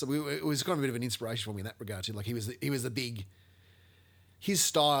releases. So it was kind of a bit of an inspiration for me in that regard too. Like he was the big... His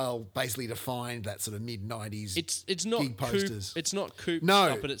style basically defined that sort of mid-90s It's not gig coupe, posters. it's not coupe No.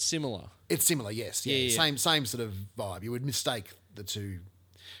 stuff, but it's similar. It's similar, yes. Yeah. Yeah. Same sort of vibe. You would mistake the two.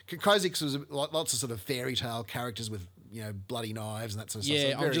 Kozik's was lots of sort of fairy tale characters with bloody knives and that sort of stuff.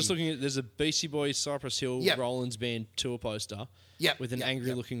 Yeah, So I'm just looking at. There's a Beastie Boys Cypress Hill Yep. Rollins Band tour poster. Yep, With an yep,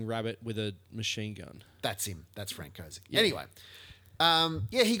 angry-looking rabbit with a machine gun. That's him. That's Frank Kozik. Anyway,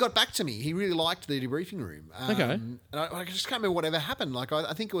 he got back to me. He really liked the debriefing room. Okay. And I just can't remember whatever happened. Like,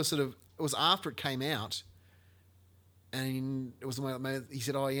 I think it was it was after it came out. And it was he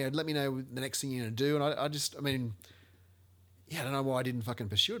said, "Oh yeah, let me know the next thing you're gonna do." And I don't know why I didn't fucking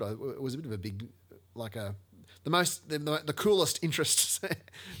pursue it. It was a bit of a big, the coolest interest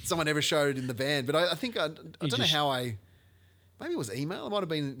someone ever showed in the band. But I think I don't know how maybe it was email. It might have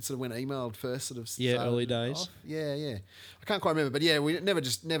been sort of when emailed first sort of started early days. off. Yeah. I can't quite remember, but yeah, we never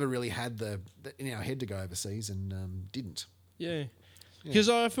really had the in our head to go overseas and didn't. Yeah. Because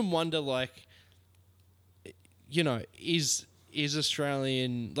I often wonder, is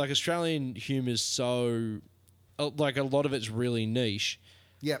Australian humour so, a lot of it's really niche.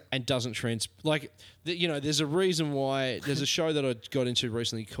 Yep. And doesn't there's a reason why. There's a show that I got into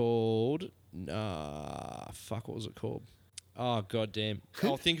recently called, what was it called? Oh, goddamn.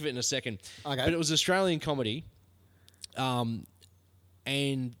 I'll think of it in a second. Okay. But it was Australian comedy, and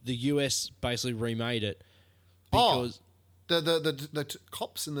the US basically remade it because the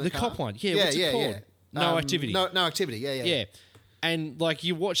cops in the car? cop one. Yeah, what's it called? No Activity. No activity. Yeah. Yeah. And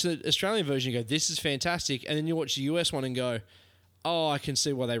you watch the Australian version and go, this is fantastic. And then you watch the US one and go, oh, I can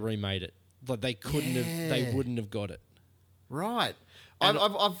see why they remade it. They wouldn't have got it. Right.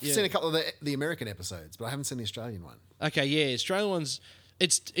 I've seen a couple of the American episodes, but I haven't seen the Australian one. Okay, yeah. Australian one's,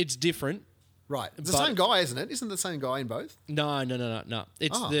 it's different. Right. It's the same guy, isn't it? Isn't it the same guy in both? No.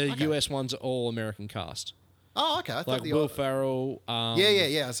 It's the US ones are all American cast. Oh, okay. I thought Will Ferrell.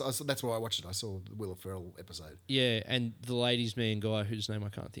 Yeah. That's why I watched it. I saw the Will Ferrell episode. Yeah, and the ladies' man guy whose name I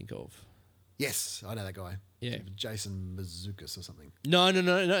can't think of. Yes, I know that guy. Yeah, Jason Mazzucas or something. No.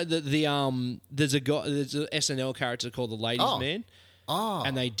 There's a SNL character called the Ladies' Man. Oh.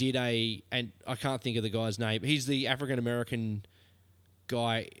 And they did and I can't think of the guy's name. He's the African American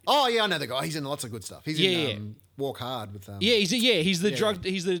guy. Oh yeah, I know the guy. He's in lots of good stuff. He's in Walk Hard with. He's the drug.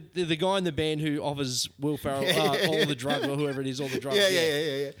 He's the guy in the band who offers Will Ferrell all the drugs or whoever it is, all the drugs.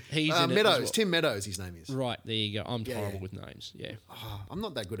 Yeah. He's in Meadows. it as well. Tim Meadows, his name is. Right there you go. I'm horrible with names. Yeah. Oh, I'm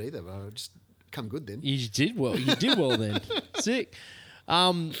not that good either, but I just come good then. You did well. You did well then. Sick.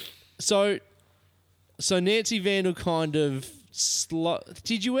 So Nancy Vandal kind of.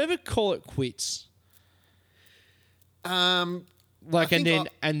 Did you ever call it quits? And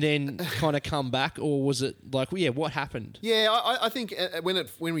then kind of come back, or was it what happened? Yeah, I think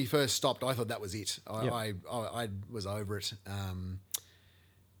when we first stopped, I thought that was it. I was over it,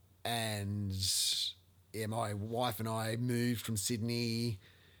 and my wife and I moved from Sydney.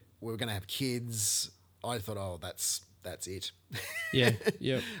 We were going to have kids. I thought, oh, that's it. Yeah.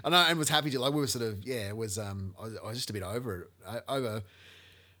 And was happy to we were sort of it was I was just a bit over it,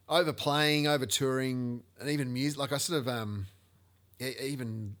 over playing, over touring, and even music. I sort of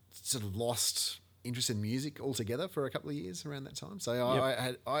even sort of lost interest in music altogether for a couple of years around that time. So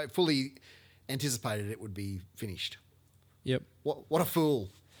I fully anticipated it would be finished. Yep. What a fool!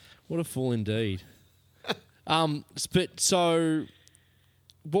 What a fool indeed. But so.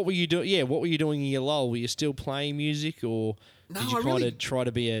 What were you doing? Yeah, what were you doing in your lull? Were you still playing music, or did you kind of try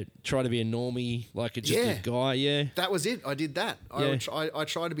to be a normie, a guy? Yeah, that was it. I did that. Yeah. I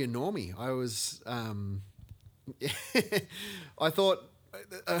tried to be a normie. I was. I thought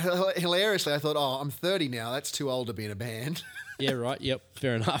hilariously. I thought, oh, I'm 30 now. That's too old to be in a band. Yeah. Right. Yep.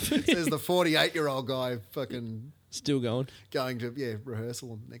 Fair enough. There's the 48-year-old guy, fucking still going to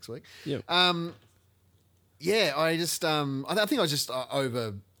rehearsal next week. Yep. Yeah, I just I think I was just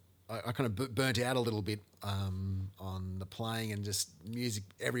over. I kind of burnt out a little bit on the playing and just music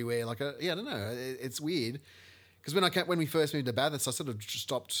everywhere. I don't know. It's weird because when we first moved to Bathurst, I sort of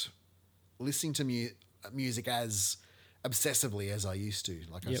stopped listening to music as obsessively as I used to.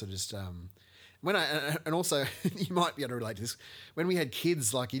 I sort of just when and also you might be able to relate to this. When we had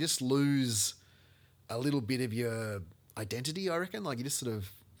kids, you just lose a little bit of your identity. I reckon. You just sort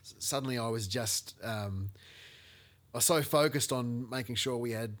of suddenly I was just. I was so focused on making sure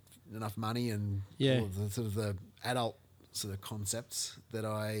we had enough money and all of the sort of the adult sort of concepts that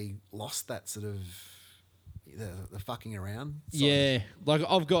I lost that sort of the fucking around. Yeah,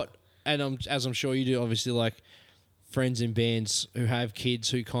 I've got, and as I'm sure you do, obviously friends in bands who have kids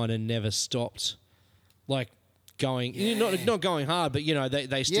who kind of never stopped, going not going hard, but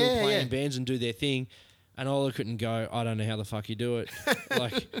they still play in bands and do their thing, and I look at it and go, I don't know how the fuck you do it,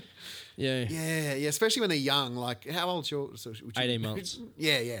 Yeah. Yeah, especially when they're young. How old's your... 18 months.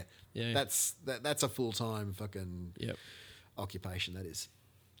 Yeah. That's a full-time fucking yep. occupation, that is.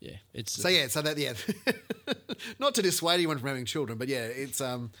 Yeah, it's So yeah, so that yeah, not to dissuade anyone from having children, but yeah, it's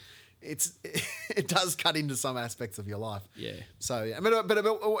it does cut into some aspects of your life. Yeah. So yeah, but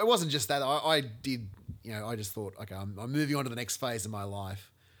it wasn't just that. I did, I just thought, okay, I'm moving on to the next phase of my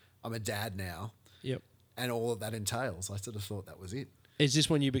life. I'm a dad now, Yep. and all that entails. I sort of thought that was it. Is this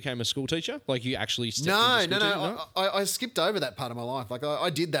when you became a school teacher? Like you actually stepped No. into school teaching? I skipped over that part of my life. Like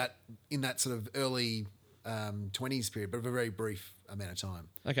I did that in that sort of early 20s period, but for a very brief amount of time.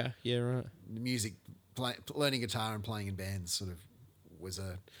 Okay. Yeah. Right. Music, learning guitar and playing in bands sort of was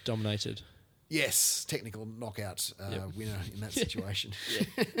a Dominated. technical knockout winner in that situation.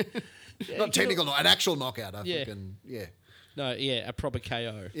 Yeah, Not technical, an actual knockout. I Yeah. think, yeah. No. Yeah. A proper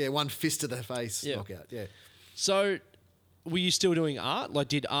KO. Yeah, one fist to the face Yeah. knockout. Yeah. So, were you still doing art? Like,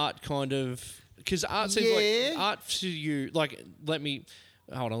 did art kind of? Because art seems like art to you. Like, let me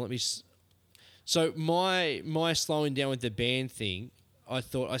hold on. So my slowing down with the band thing, I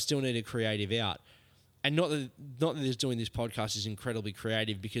thought I still needed creative out, and not that this doing this podcast is incredibly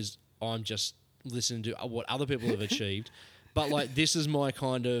creative because I'm just listening to what other people have achieved, but like this is my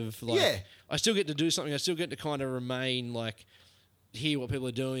kind of like I still get to do something. I still get to kind of remain like hear what people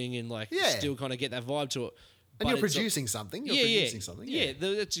are doing and like still kind of get that vibe to it. And you're producing something. You're producing something. Yeah,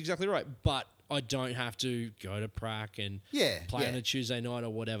 that's exactly right. But I don't have to go to prac and play on a Tuesday night or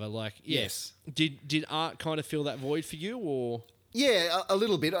whatever. Like, Yes. Did art kind of fill that void for you, or? Yeah, a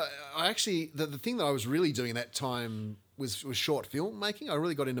little bit. I actually, the thing that I was really doing at that time was short film making. I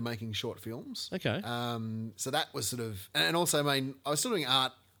really got into making short films. Okay. So that was sort of, and also, I mean, I was still doing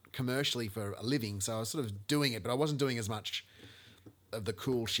art commercially for a living, so I was sort of doing it, but I wasn't doing as much of the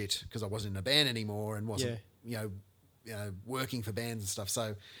cool shit because I wasn't in a band anymore and wasn't, working for bands and stuff.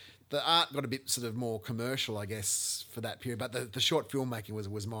 So the art got a bit sort of more commercial, I guess, for that period. But the short filmmaking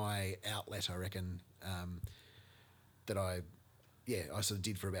was my outlet, I reckon, that I sort of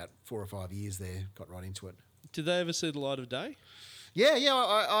did for about 4 or 5 years there, got right into it. Did they ever see the light of day? Yeah,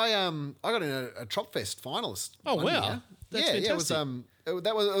 I got in a Tropfest finalist. Oh, one wow. year. That's fantastic. fantastic.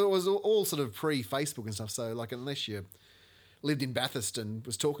 It was all sort of pre-Facebook and stuff, so like unless you lived in Bathurst and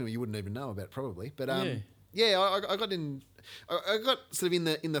was talking to me, you wouldn't even know about it probably. But I got in. I got sort of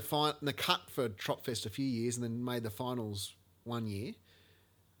in the cut for Tropfest a few years, and then made the finals 1 year.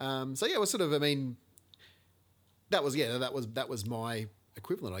 So yeah, it was sort of. I mean, that was my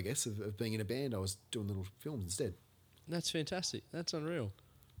equivalent, I guess, of being in a band. I was doing little films instead. That's fantastic. That's unreal.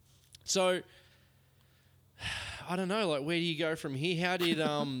 So, I don't know. Like, where do you go from here? How did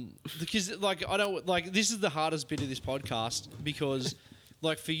because like I don't like this is the hardest bit of this podcast because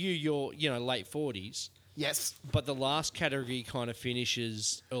like for you, you're late 40s. Yes. But the last category kind of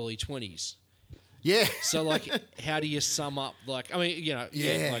finishes early 20s. Yeah. So, like, how do you sum up, like, I mean,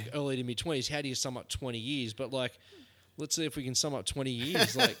 like early to mid 20s, how do you sum up 20 years? But, like, let's see if we can sum up 20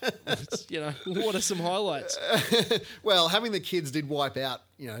 years. Like, what are some highlights? Well, having the kids did wipe out,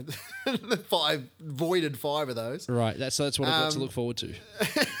 voided 5 of those. Right. That's what I've got to look forward to.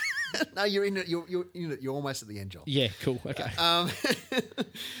 No, you're in it. You're almost at the end, Joel. Yeah, cool. Okay.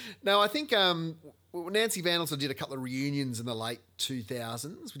 No, I think Nancy Vandal did a couple of reunions in the late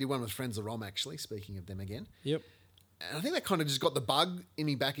 2000s. We did one with Friends of Rom, actually, speaking of them again. Yep. And I think that kind of just got the bug in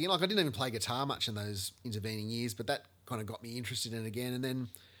me back again. Like, I didn't even play guitar much in those intervening years, but that kind of got me interested in it again. And then,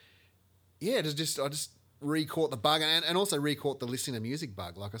 I just re-caught the bug and also re-caught the listening to music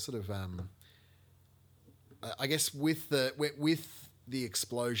bug. Like, I sort of, I guess with the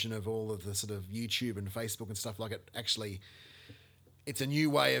explosion of all of the sort of YouTube and Facebook and stuff, like it's a new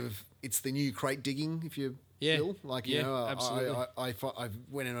way of, it's the new crate digging, if you will. Like, absolutely. I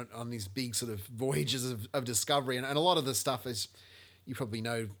went in on these big sort of voyages of discovery, and a lot of the stuff, is, you probably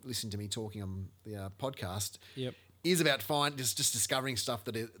know, listen to me talking on the podcast, is about just discovering stuff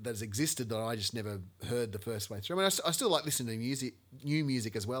that has existed that I just never heard the first way through. I mean, I still like listening to new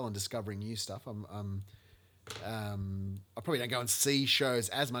music as well, and discovering new stuff. I probably don't go and see shows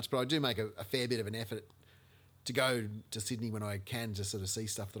as much, but I do make a fair bit of an effort to go to Sydney when I can to sort of see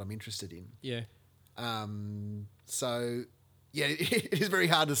stuff that I'm interested in. Yeah. So, yeah, it is very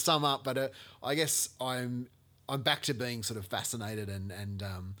hard to sum up, but I guess I'm back to being sort of fascinated and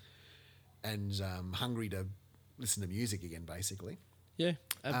hungry to listen to music again, basically. Yeah,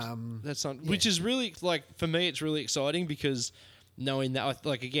 that's something which is really, like, for me, it's really exciting because knowing that,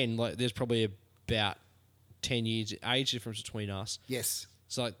 like, again, like, there's probably about 10 years age difference between us. Yes.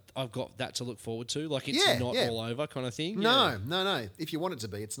 So, like, I've got that to look forward to. Like, it's not all over kind of thing. No. If you want it to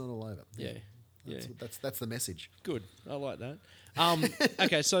be, it's not all over. Yeah. That's the message. Good. I like that.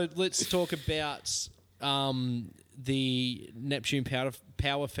 Okay, so let's talk about the Neptune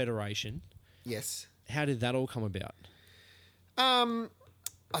Power Federation. Yes. How did that all come about?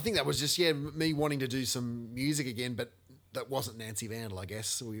 I think that was just me wanting to do some music again, but that wasn't Nancy Vandal, I guess.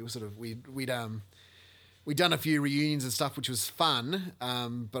 So we were sort of we'd done a few reunions and stuff, which was fun.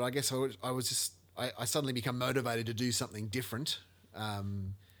 But I guess I suddenly become motivated to do something different.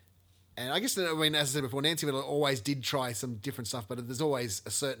 And I guess, I mean, as I said before, Nancy Vandal always did try some different stuff, but there's always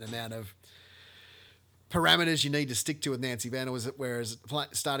a certain amount of parameters you need to stick to with Nancy Vandal. Whereas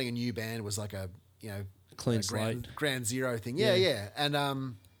starting a new band was like a Clean slate. ground zero thing. Yeah.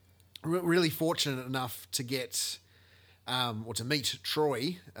 And really fortunate enough to get or to meet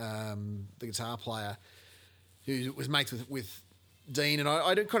Troy, the guitar player, who was mates with Dean, and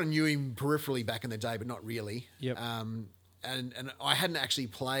I kind of knew him peripherally back in the day, but not really. Yep. And I hadn't actually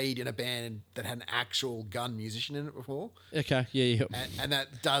played in a band that had an actual gun musician in it before. Okay, yeah. And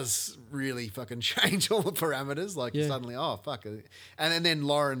that does really fucking change all the parameters. Like suddenly, oh fuck. And then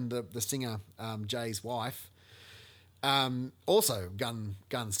Lauren, the singer, Jay's wife, also gun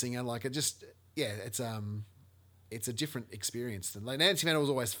singer. Like it just, it's a different experience. Like Nancy Vandal was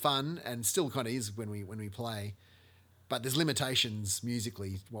always fun and still kind of is when we play. But there's limitations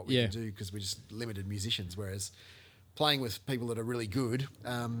musically what we can do because we're just limited musicians. Whereas playing with people that are really good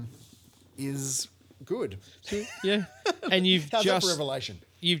is good. Yeah. And How's that for revelation?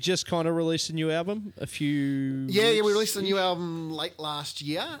 You've just kind of released a new album a few Yeah, weeks? we released a new album late last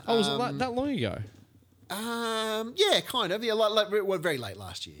year. Oh, was it that long ago? Yeah, kind of. Yeah, well, very late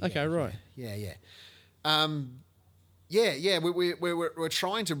last year. Okay, right. Yeah. We're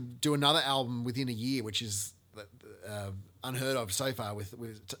trying to do another album within a year, which is unheard of so far.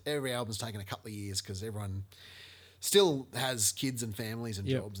 With every album's taken a couple of years because everyone still has kids and families and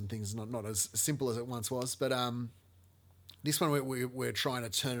jobs and things. Not as simple as it once was, but this one we're trying to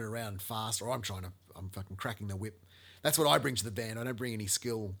turn it around fast. Or I'm fucking cracking the whip. That's what I bring to the band. I don't bring any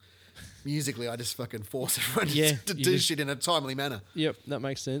skill musically. I just fucking force everyone to do shit in a timely manner. Yep, that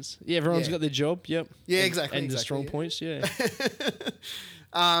makes sense. Yeah, everyone's got their job. Yep. Yeah, exactly. And the strong points. Yeah.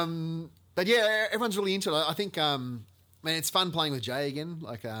 But yeah, everyone's really into it. I think, man, it's fun playing with Jay again.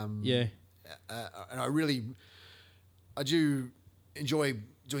 Like, and I do enjoy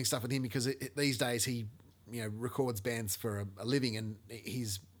doing stuff with him because these days he, records bands for a living and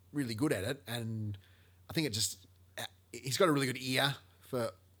he's really good at it. And I think he's got a really good ear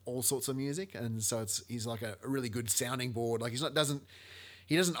for all sorts of music, and so he's like a really good sounding board. Like he doesn't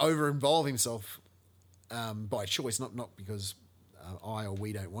over involve himself by choice, not because I or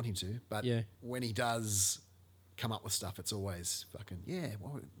we don't want him to, but when he does come up with stuff, it's always fucking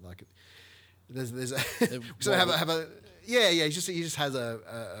like there's a sort of have a he just has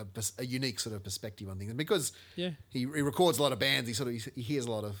a unique sort of perspective on things, and because he records a lot of bands, he hears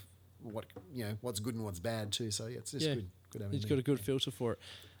a lot of what's good and what's bad too. So it's just good. He's got a good filter for it.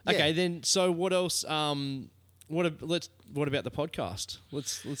 Okay, then. So what else? What about the podcast?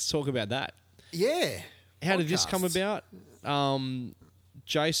 Let's talk about that. Yeah. How did this come about?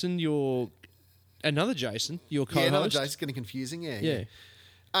 Jason, another Jason, your co-host. Yeah, another Jason. It's getting confusing. Yeah.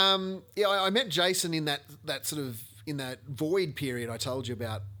 I met Jason in that sort of in that void period I told you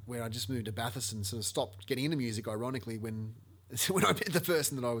about, where I just moved to Bathurst and sort of stopped getting into music. Ironically, when I met the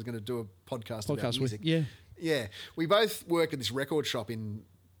person that I was going to do a podcast about music. With. Yeah. We both worked at this record shop in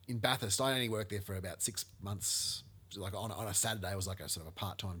Bathurst. I only worked there for about 6 months. Like on a Saturday, it was like a sort of a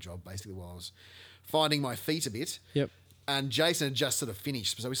part-time job, basically, while I was finding my feet a bit. Yep. And Jason had just sort of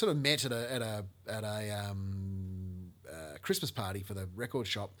finished, so we sort of met at a Christmas party for the record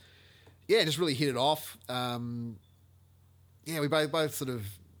shop. Yeah, just really hit it off. We both sort of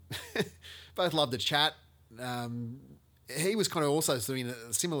both loved to chat. He was kind of also sort of in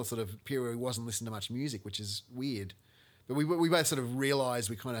a similar sort of period where he wasn't listening to much music, which is weird. But we both sort of realised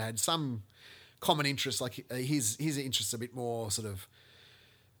we kind of had some common interests. Like his interests a bit more sort of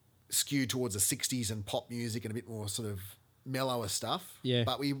skewed towards the 60s and pop music and a bit more sort of mellower stuff. Yeah.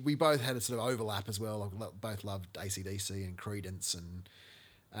 But we both had a sort of overlap as well. Like both loved AC/DC and Creedence and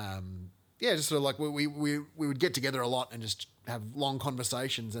just sort of like we would get together a lot and just have long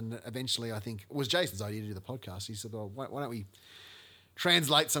conversations. And eventually, I think it was Jason's idea to do the podcast. He said, "Well, why don't we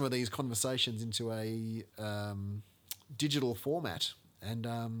translate some of these conversations into a digital format?" And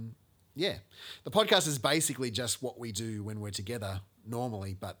the podcast is basically just what we do when we're together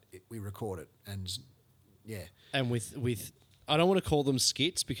normally, but we record it, and and with I don't want to call them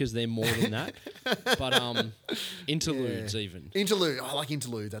skits because they're more than that, but interludes even. Interlude. I like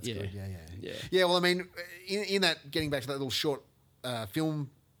interludes. That's good. Yeah. Well, I mean, in that, getting back to that little short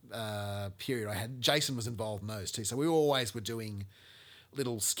film period I had, Jason was involved in those too. So we always were doing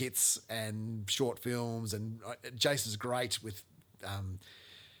little skits and short films, and Jason's great with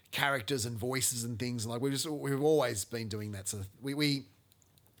characters and voices and things. Like we've always been doing that. So we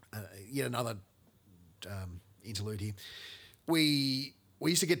yet another interlude here. We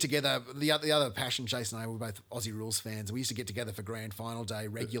used to get together. The other passion, Jason and I were both Aussie Rules fans. We used to get together for Grand Final Day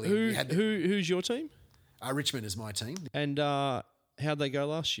regularly. Who's your team? Richmond is my team. And how'd they go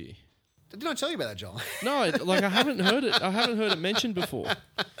last year? Did I tell you about that, Joel? No, like I haven't heard it. I haven't heard it mentioned before.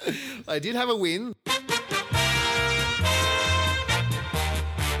 They did have a win.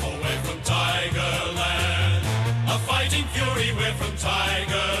 We're from Tigerland, a fighting fury, we're from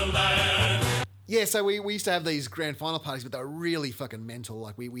Tigerland. Yeah, so we used to have these grand final parties, but they were really fucking mental.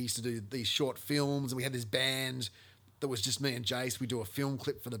 Like we used to do these short films, and we had this band that was just me and Jace. We do a film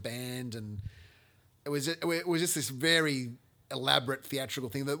clip for the band, and it was just this very elaborate theatrical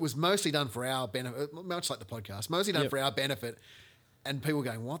thing that was mostly done for our benefit, much like the podcast, mostly done for our benefit. And people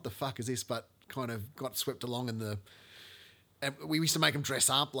going, "What the fuck is this?" But kind of got swept along in the. And we used to make them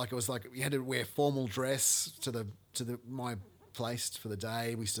dress up, like it was like you had to wear formal dress to my place for the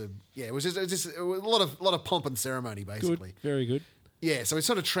day. We used to, it was just a lot of pomp and ceremony, basically. Good, very good. Yeah, so it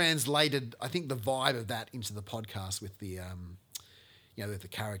sort of translated, I think, the vibe of that into the podcast with the, with the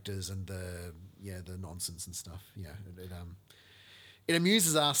characters and the nonsense and stuff. It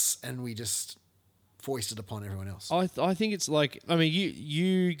amuses us, and we just foist it upon everyone else. I think it's like, I mean,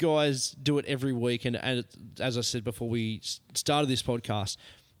 you guys do it every week, and as I said before we started this podcast,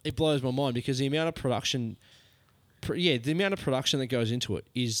 it blows my mind because the amount of production that goes into it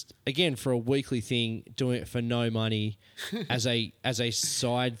is, again, for a weekly thing, doing it for no money as a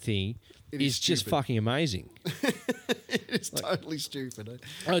side thing is just fucking amazing. It's totally stupid.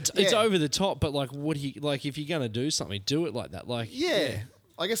 It's over the top, but like, what do you like? If you're gonna do something, do it like that. Like, yeah.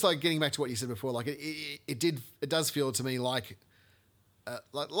 I guess like getting back to what you said before, like it does feel to me like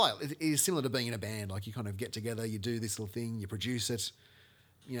it is similar to being in a band. Like you kind of get together, you do this little thing, you produce it.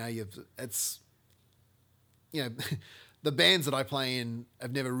 The bands that I play in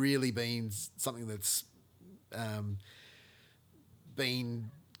have never really been something that's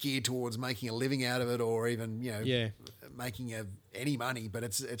been geared towards making a living out of it, or even making any money. But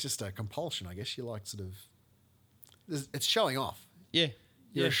it's just a compulsion, I guess. You like sort of it's showing off. Yeah.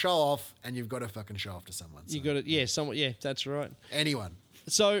 You're a show off, and you've got to fucking show off to someone. So. You got it. Someone. Yeah, that's right. Anyone.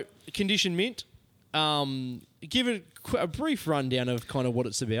 So, Condition Mint. Give it a brief rundown of kind of what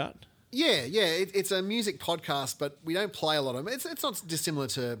it's about. Yeah. It's a music podcast, but we don't play a lot of them. It's not dissimilar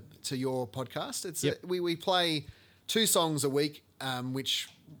to your podcast. It's we play 2 songs a week, which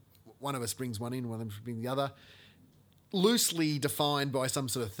one of us brings one in, one of us brings the other. Loosely defined by some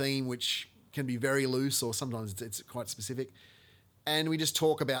sort of theme, which can be very loose, or sometimes it's quite specific. And we just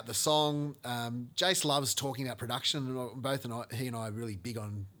talk about the song. Jace loves talking about production, and he and I are really big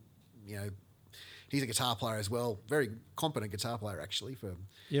on, he's a guitar player as well, very competent guitar player actually for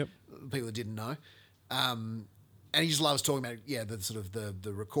people that didn't know. And he just loves talking about the sort of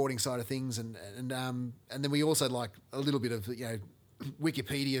the recording side of things, and then we also like a little bit of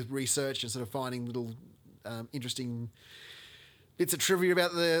Wikipedia research and sort of finding little interesting bits of trivia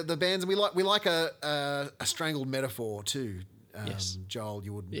about the bands, and we like a strangled metaphor too. Yes. Joel,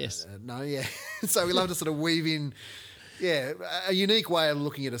 you wouldn't know. Yeah. So we love to sort of weave in, a unique way of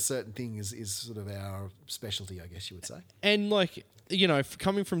looking at a certain thing is sort of our specialty, I guess you would say. And like,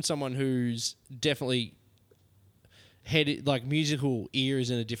 coming from someone who's definitely had like musical ears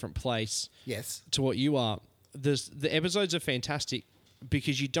in a different place, yes, to what you are, the episodes are fantastic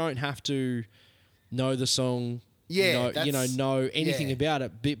because you don't have to know the song, know anything about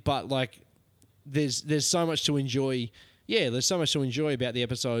it, but like there's so much to enjoy. Yeah, there's so much to enjoy about the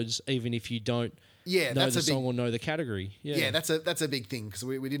episodes, even if you don't know the song or know the category. Yeah, that's a big thing because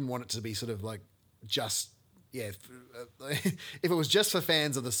we didn't want it to be sort of like just if it was just for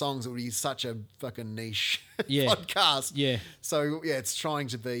fans of the songs, it would be such a fucking niche podcast. Yeah. So it's trying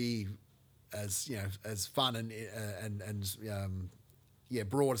to be as as fun and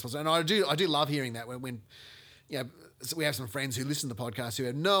broad as possible. And I do love hearing that when so we have some friends who listen to the podcast who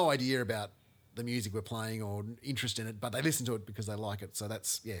have no idea about the music we're playing or interest in it, but they listen to it because they like it. So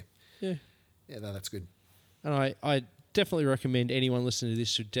that's that's good. And I definitely recommend anyone listening to this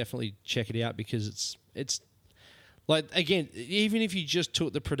should definitely check it out because it's like, again, even if you just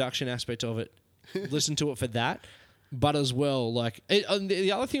took the production aspect of it, listen to it for that, but as well, like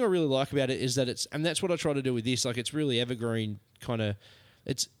the other thing I really like about it is that and that's what I try to do with this, like it's really evergreen kind of,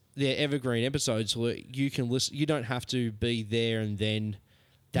 they're evergreen episodes where you can listen, you don't have to be there and then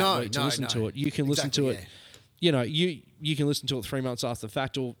week to listen to it. You can listen to it. You can listen to it 3 months after the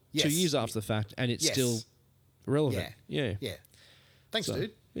fact or 2 years after the fact, and it's still relevant. Yeah. Thanks,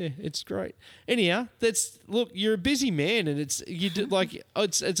 dude. Yeah, it's great. Anyhow, you're a busy man, and it's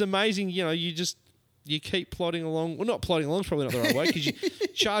amazing. You just you keep plodding along. Well, not plodding along is probably not the right way because you're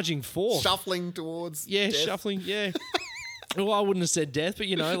charging forth. Shuffling towards death. Shuffling, yeah. Well, I wouldn't have said death, but,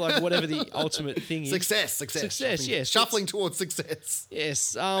 like whatever the ultimate thing is. Success, yes. Shuffling towards success.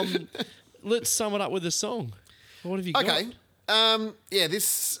 Yes. Let's sum it up with a song. What have you got? Okay.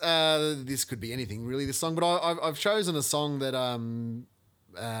 This could be anything really. This song, but I've chosen a song that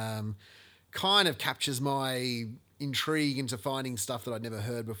kind of captures my intrigue into finding stuff that I'd never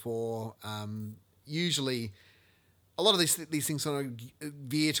heard before. Usually, a lot of these things sort of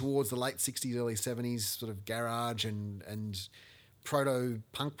veer towards the late 60s, early 70s, sort of garage and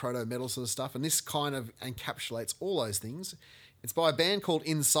proto-punk, proto-metal sort of stuff. And this kind of encapsulates all those things. It's by a band called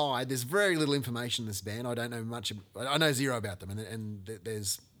Inside. There's very little information in this band. I don't know much. I know zero about them, and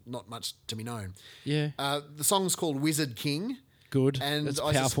there's not much to be known. Yeah. The song's called Wizard King. Good. And that's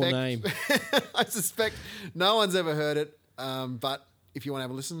a powerful name. I suspect no one's ever heard it, but if you want to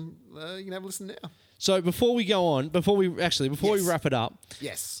have a listen, you can have a listen now. So before we go on, before we wrap it up,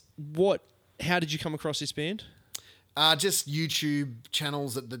 yes. How did you come across this band? Just YouTube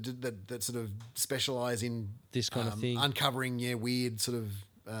channels that sort of specialise in this kind of thing, uncovering weird sort of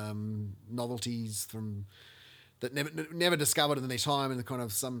novelties that never discovered in their time, and kind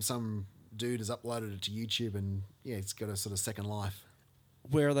of some dude has uploaded it to YouTube, and it's got a sort of second life.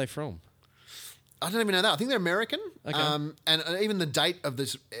 Where are they from? I don't even know that. I think they're American. Okay. And even the date of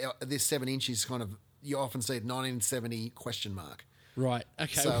this 7-inch is kind of, you often see it 1970 ? Right.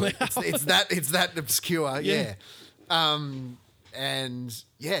 Okay. So Wow. it's that obscure. Yeah. There's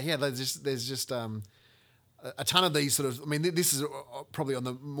just a ton of these sort of. I mean, this is probably on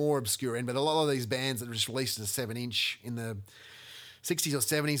the more obscure end, but a lot of these bands that were just released as a 7-inch in the 60s or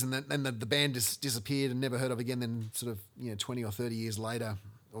 70s, and then the band just disappeared and never heard of again. Then sort of 20 or 30 years later,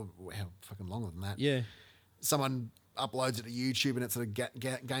 or how fucking longer than that. Yeah. Someone uploads it to YouTube and it sort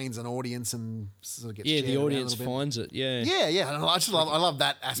of gains an audience and sort of gets shared the around audience a little bit. finds it. Yeah. Yeah. I love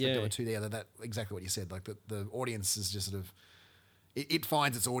that aspect of it too. That exactly what you said. Like the audience is just sort of it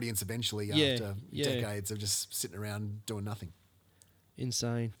finds its audience eventually after decades of just sitting around doing nothing.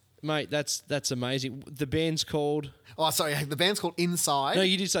 Insane. Mate, that's amazing. The band's called... Oh, sorry. The band's called Inside. No,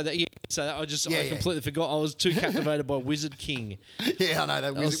 you did say that. Yeah, so that. I completely forgot. I was too captivated by Wizard King. Yeah, I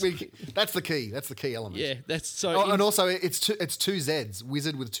know. That's the key. That's the key element. Yeah, that's so... and also, it's two Zs.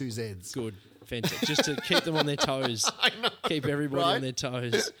 Wizard with two Zs. Good. Fantastic. Just to keep them on their toes. I know. Keep everybody on their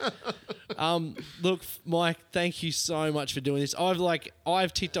toes. Look, Mike, thank you so much for doing this.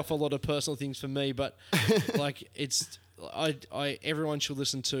 I've ticked off a lot of personal things for me, but it's... everyone should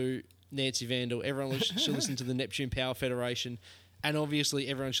listen to Nancy Vandal. Everyone should listen to the Neptune Power Federation, and obviously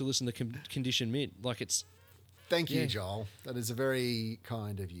everyone should listen to Condition Mint. Thank you, Joel. That is very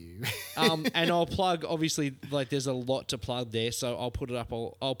kind of you. And I'll plug. Obviously, there's a lot to plug there, so I'll put it up.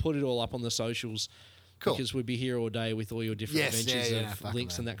 I'll put it all up on the socials. Cool. Because we'd be here all day with all your different adventures of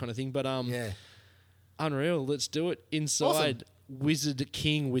links and that kind of thing. But unreal. Let's do it. Inside. Awesome. Wizard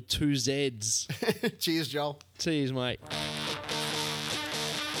King with 2 Zs. Cheers, Joel. Cheers, mate.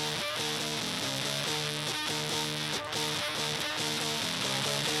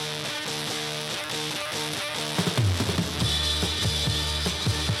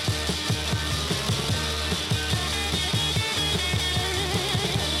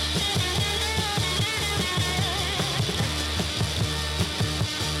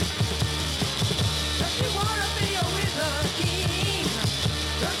 Don't you wanna be a wizard king?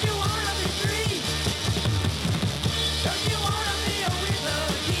 Don't you wanna be free? Don't you wanna be a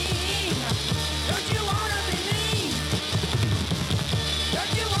wizard king? Don't you wanna be me?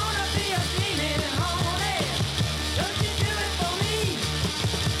 Don't you wanna be a demon holy? Don't you do it for me?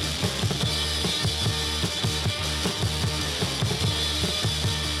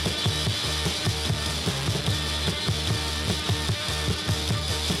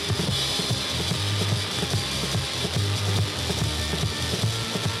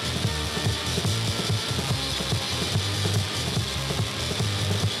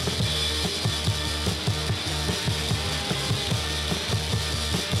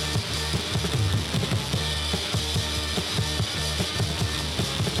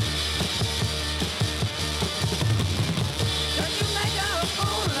 Don't you make a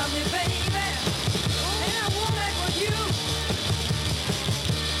fool of me, baby? And I won't make with you.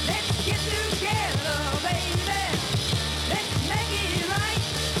 Let's get together, baby. Let's make it right.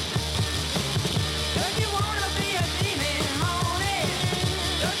 Don't you wanna be a demon, honey?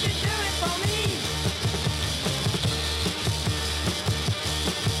 Don't you do it for me?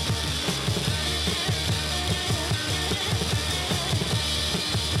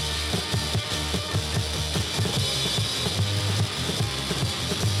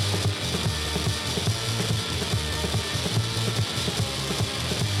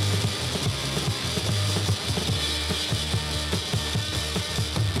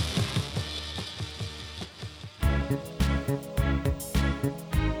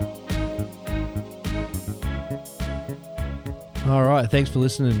 All right, thanks for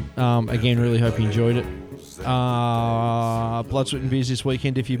listening. Again, really hope you enjoyed it. Blood, Sweat and Beers this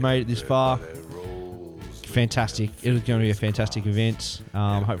weekend. If you've made it this far, fantastic. It was going to be a fantastic event.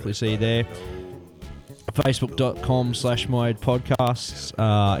 Hopefully see you there. Facebook.com/myagepodcasts.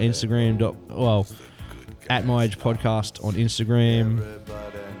 Instagram. At myagepodcast on Instagram.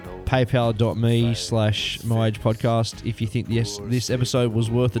 PayPal.me/myagepodcast if you think this episode was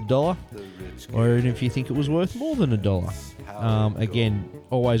worth $1, or even if you think it was worth more than $1. Again,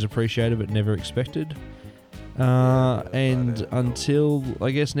 always appreciated but never expected. And until, I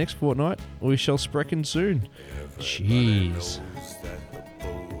guess, next fortnight, we shall sprechen soon. Cheers.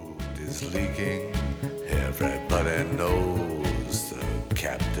 Is leaking. Everybody knows the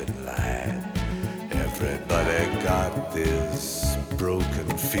captain lied. Everybody got this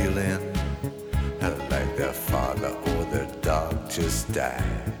broken feeling, like their father or their dog just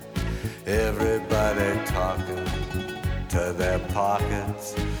died. Everybody talking to their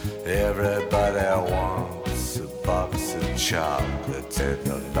pockets. Everybody wants a box of chocolates and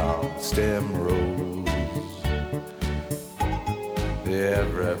a long stem rose.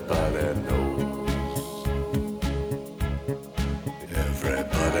 Everybody knows.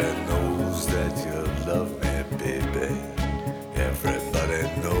 Everybody knows that you love me, baby. Everybody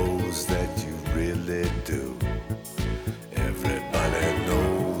knows that you really do. Everybody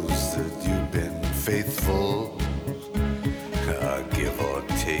knows that you've been faithful. Give or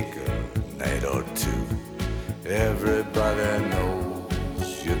take a night or two. Everybody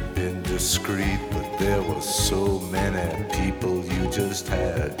knows you've been discreet, but there were so many people you just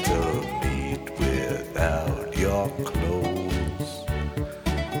had to meet without your clothes.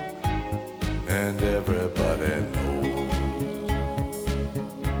 And everybody knows.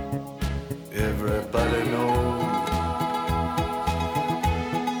 Everybody knows.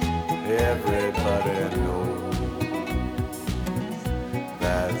 Everybody knows.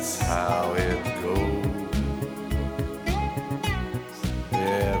 That's how it goes.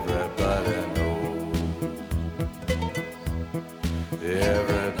 Everybody knows.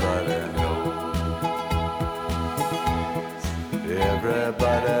 Everybody knows.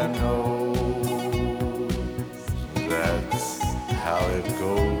 Everybody knows. That's how it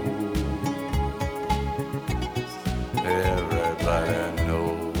goes. Everybody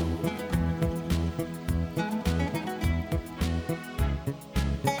knows.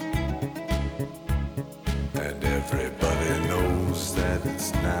 Everybody knows that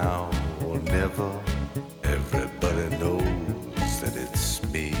it's now or never. Everybody knows that it's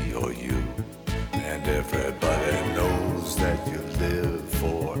me or you. And everybody knows that you live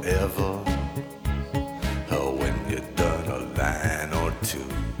forever. When you're done a line or two.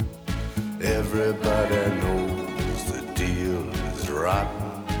 Everybody knows the deal is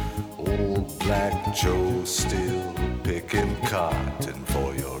rotten. Old Black Joe still picking cotton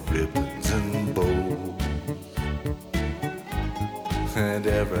for your ribbons and bows. And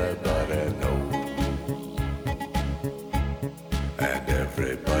everybody knows. And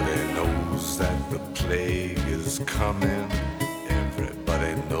everybody knows that the plague is coming.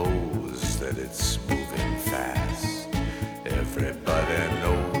 Everybody knows that it's moving fast. Everybody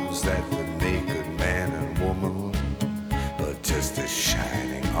knows that the naked man and woman are just a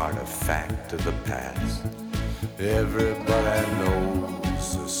shining artifact of the past. Everybody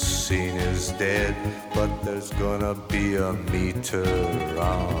knows the scene is dead, but there's gonna be a meter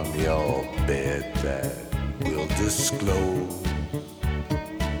on your bed that will disclose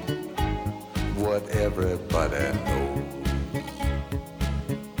what everybody knows.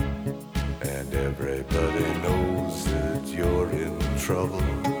 And everybody knows that you're in trouble.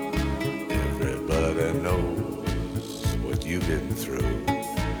 Everybody knows what you've been through.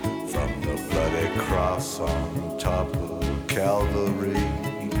 From the bloody cross on top of Calvary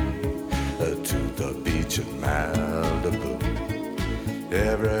to the beach in Malibu.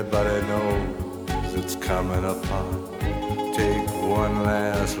 Everybody knows it's coming apart. Take one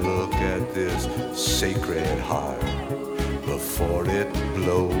last look at this sacred heart before it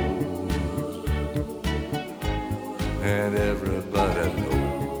blows. And everybody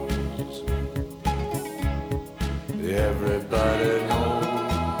knows. Everybody knows.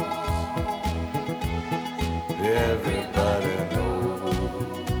 Everybody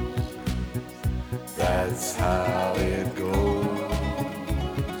knows. That's how it goes.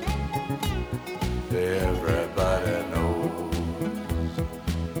 Everybody knows.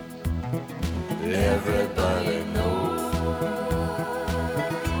 Everybody knows.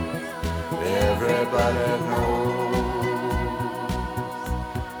 Everybody knows.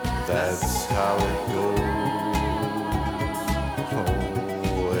 That's how it goes.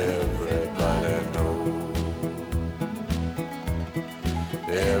 Oh, everybody knows.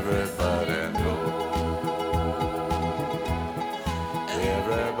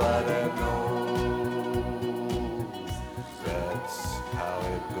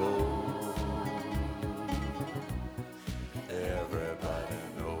 go.